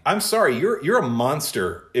disgusting. I'm sorry. You're a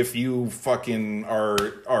monster if you fucking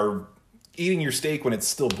are eating your steak when it's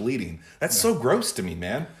still bleeding. That's so gross to me,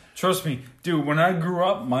 man. Trust me, dude, when I grew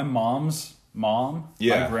up, my mom's mom,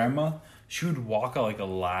 Yeah. my grandma, she would walk like a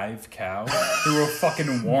live cow through a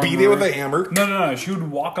fucking warm Beat room. it with a hammer? No. She would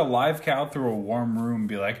walk a live cow through a warm room and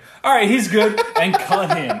be like, all right, he's good, and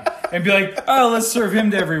cut him. And be like, oh, let's serve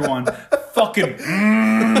him to everyone. Fucking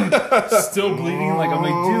still bleeding. Like, I'm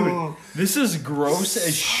like, dude, this is gross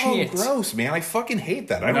as shit. Gross, man. I fucking hate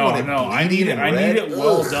that. I don't want it I bleeding need and I red. need it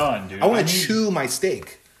well Ugh. done, dude. I want to chew my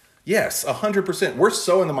steak. Yes, 100%. We're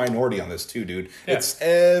so in the minority on this too, dude. Yeah. It's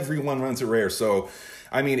everyone runs it rare. So,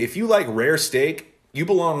 I mean, if you like rare steak, you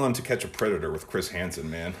belong on To Catch a Predator with Chris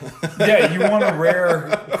Hansen, man. Yeah, you want a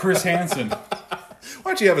rare Chris Hansen.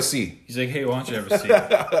 Why don't you have a seat? He's like, hey, why don't you have a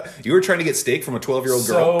seat? You were trying to get steak from a 12-year-old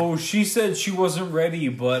girl. So she said she wasn't ready,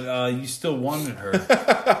 but you still wanted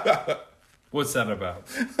her. What's that about?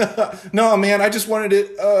 No, man, I just wanted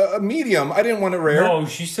it a medium. I didn't want it rare. No,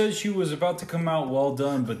 she said she was about to come out well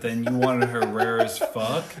done, but then you wanted her rare as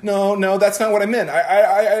fuck. No, that's not what I meant.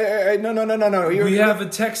 No. We have a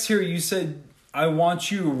text here. You said, I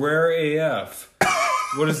want you rare AF.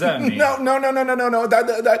 What does that mean? No.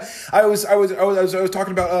 That I was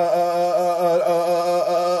talking about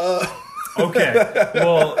Okay.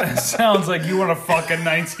 Well, it sounds like you want to fuck a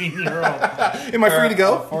 19-year-old. Am I free to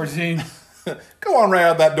go? 14. Go on right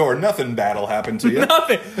out that door. Nothing bad will happen to you.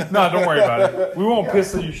 Nothing. No, don't worry about it. We won't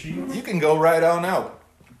piss on your sheets. You can go right on out.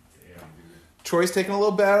 Troy's taking a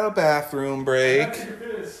little bathroom break.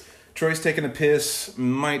 Troy's taking a piss.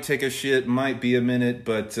 Might take a shit. Might be a minute.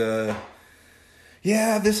 But,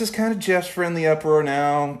 yeah, this is kind of Jeff's friendly uproar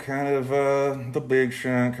now. Kind of the big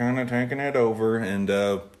shot. Kind of taking it over.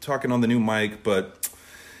 And talking on the new mic. But,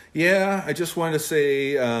 yeah, I just wanted to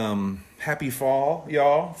say happy fall,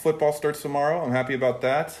 y'all. Football starts tomorrow. I'm happy about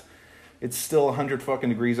that. It's still 100 fucking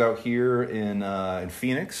degrees out here in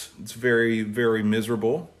Phoenix. It's very, very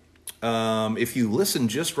miserable. If you listen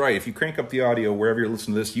just right, if you crank up the audio wherever you're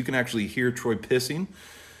listening to this, you can actually hear Troy pissing.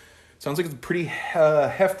 Sounds like it's a pretty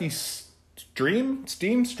hefty steam.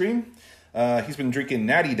 He's been drinking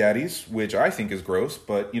Natty Daddies, which I think is gross,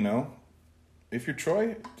 but, you know, if you're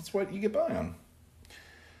Troy, it's what you get by on.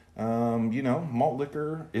 You know, malt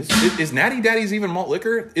liquor. Is Natty Daddies even malt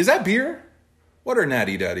liquor? Is that beer? What are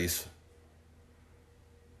Natty Daddies?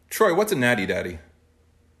 Troy, what's a Natty Daddy?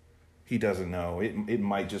 He doesn't know. It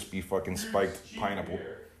might just be fucking spiked pineapple.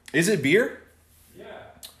 Beer. Is it beer? Yeah.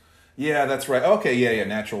 Yeah, that's right. Okay, yeah,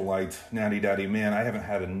 natural light. Natty Daddy. Man, I haven't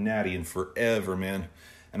had a natty in forever, man.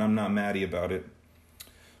 And I'm not matty about it.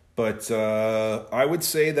 But I would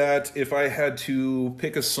say that if I had to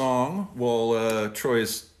pick a song while Troy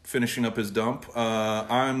is finishing up his dump,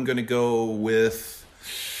 I'm going to go with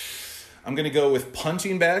I'm going to go with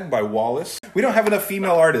Punching Bag by Wallace. We don't have enough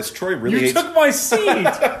female artists. Troy really You hates... took my seat. What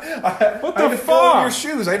I the had to fill in your fuck?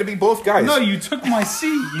 shoes. I had to be both guys. No, you took my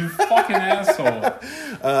seat. You fucking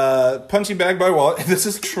asshole. Punching Bag by Wallace. This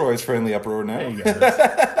is Troy's friendly uproar now. Hey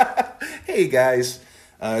guys. Hey guys,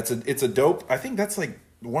 it's a dope. I think that's like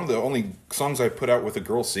one of the only songs I put out with a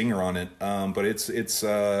girl singer on it. But it's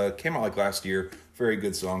came out like last year. Very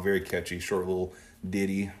good song, very catchy, short little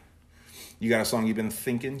ditty. You got a song you've been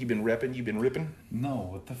thinking, you've been repping, you've been ripping? No,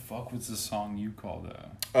 what the fuck was the song you called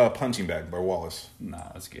that? Punching Bag by Wallace.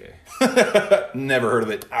 Nah, that's gay. Never heard of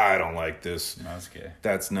it. I don't like this. No, that's gay.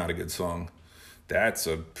 That's not a good song. That's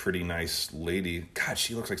a pretty nice lady. God,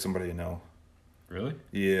 she looks like somebody I know. Really?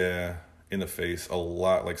 Yeah, in the face, a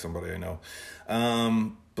lot like somebody I know.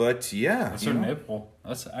 But yeah, That's her nipple.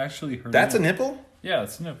 That's actually her. That's a nipple? Yeah,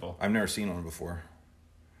 it's a nipple. I've never seen one before.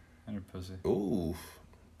 And her pussy. Ooh,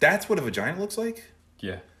 that's what a vagina looks like?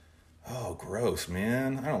 Yeah. Oh, gross,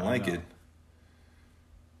 man. I don't like know. it.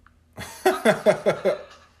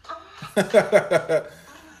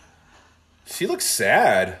 She looks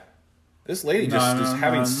sad. This lady No, just no, is no,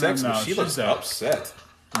 having no, sex, no, but she she's looks out. upset.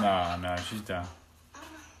 No, she's down.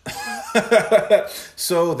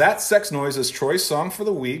 So that sex noise is Troy's song for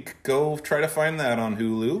the week. Go try to find that on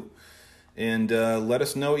Hulu. And let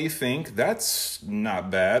us know what you think. That's not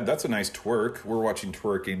bad. That's a nice twerk. We're watching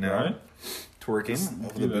twerking now. Right? Twerking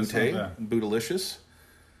of the Dude, that's not bootay. bad. Bootylicious.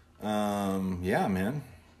 Yeah, man.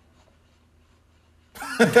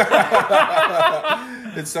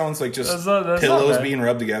 It sounds like just That's not pillows bad. being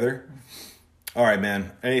rubbed together. All right,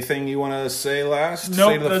 man. Anything you want to say last?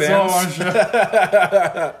 Nope, say to the that's fans? all I'm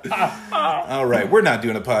sure. All right, we're not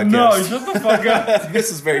doing a podcast. No, shut the fuck up.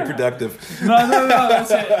 This is very productive. No, that's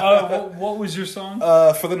it. What was your song?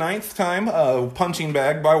 For the 9th time, Punching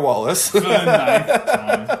Bag by Wallace. The ninth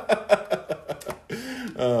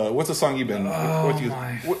song. What's a song you've been? what have you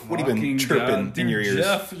been Fucking chirping God. in Dude, your ears?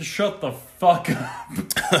 Jeff, shut the fuck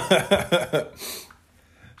up.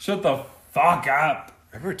 Shut the fuck up.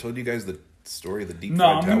 I ever told you guys the story of the deep No,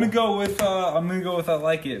 fried I'm towel? gonna go with I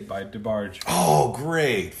Like It by DeBarge. Oh,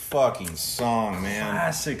 great fucking song, man!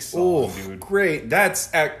 Classic Oh, song, dude. great! That's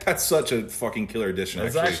such a fucking killer edition.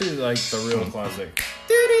 It's actually like the real classic.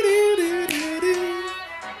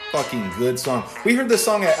 Fucking good song. We heard this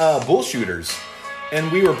song at Bullshooters,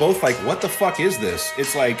 and we were both like, "What the fuck is this?"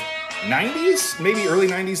 It's like 90s, maybe early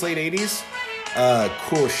 90s, late 80s.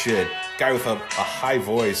 Cool shit. Guy with a high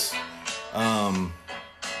voice.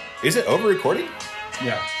 Is it over recording?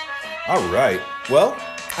 Yeah. All right. Well,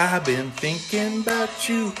 I've been thinking about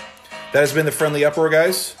you. That has been the Friendly Uproar,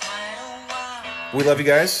 guys. We love you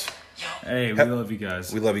guys. Hey, we love you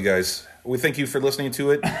guys. We love you guys. We thank you for listening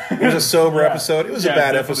to it. It was a sober episode. It was a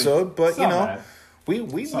bad definitely. episode, but It's you not know, bad.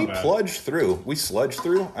 we not bad. plunged through. We sludged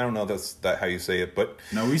through. I don't know if that's how you say it, but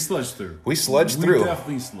No, we sludged through. we sludged We through.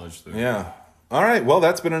 definitely sludged through. Yeah. All right. Well,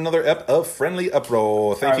 that's been another ep of Friendly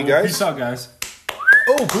Uproar. Thank you, guys. Peace out, guys.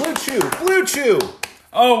 Oh, Blue Chew. Blue Chew.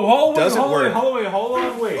 Oh, hold on, Doesn't hold work. on,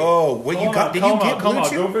 wait. Oh, wait, you Hold got? on, Did you come get on, Blue come on,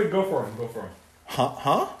 Chew? Go for him.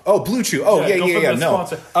 Huh? Oh, Blue Chew. Oh, Yeah, go for yeah. the No,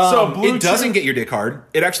 sponsor. So, Blue it doesn't Chew- get your dick hard.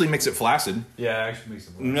 It actually makes it flaccid. Yeah, actually makes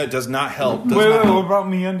it work. No, it does not help. Does Wait, not what help. about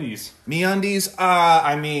MeUndies? MeUndies.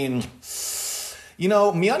 I mean, you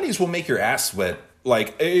know, MeUndies will make your ass sweat.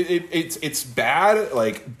 Like it's bad.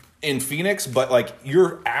 Like in Phoenix, but like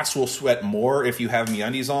your ass will sweat more if you have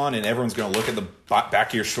MeUndies on, and everyone's gonna look at the back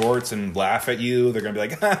of your shorts and laugh at you. They're gonna be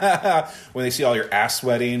like, ha, ha, ha, when they see all your ass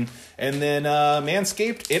sweating. And then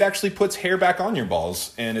Manscaped, it actually puts hair back on your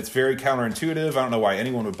balls, and it's very counterintuitive. I don't know why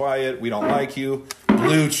anyone would buy it. We don't like you.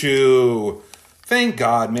 Blue Chew. Thank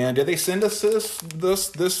God, man. Did they send us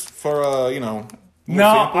this for you know? No,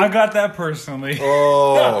 sample? I got that personally.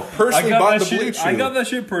 Oh, personally I got bought that the shit. Blue Chew. I got that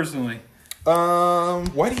shit personally.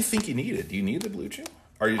 Why do you think you need it? Do you need the Blue Chew?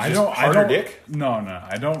 Are you just I harder don't. dick? No,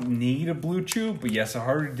 I don't need a Blue Chew, but yes, a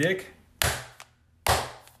harder dick.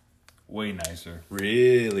 Way nicer.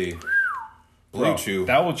 Really? Blue Bro, Chew?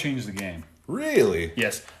 That will change the game. Really?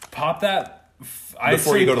 Yes, pop that. I'd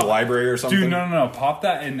Before say you go to the pop- library or something? Dude, no. Pop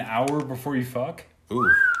that an hour before you fuck.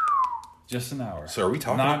 Ooh. Just an hour. So are we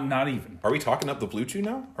talking? Not even. Are we talking up the Blue Chew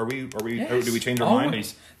now? Are we? Yes, Or do we change our mind?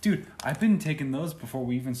 always. Dude, I've been taking those before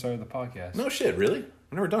we even started the podcast. No shit, really?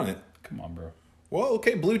 I've never done it. Come on, bro. Well,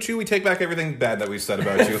 okay, Blue Chew, we take back everything bad that we said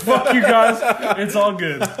about you. Fuck you guys. It's all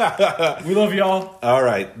good. We love y'all. All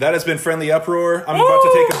right, that has been Friendly Uproar. I'm about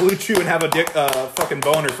to take a Blue Chew and have a fucking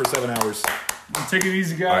boner for 7 hours. Take it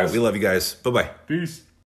easy, All right, guys. we love you guys. Bye-bye. Peace.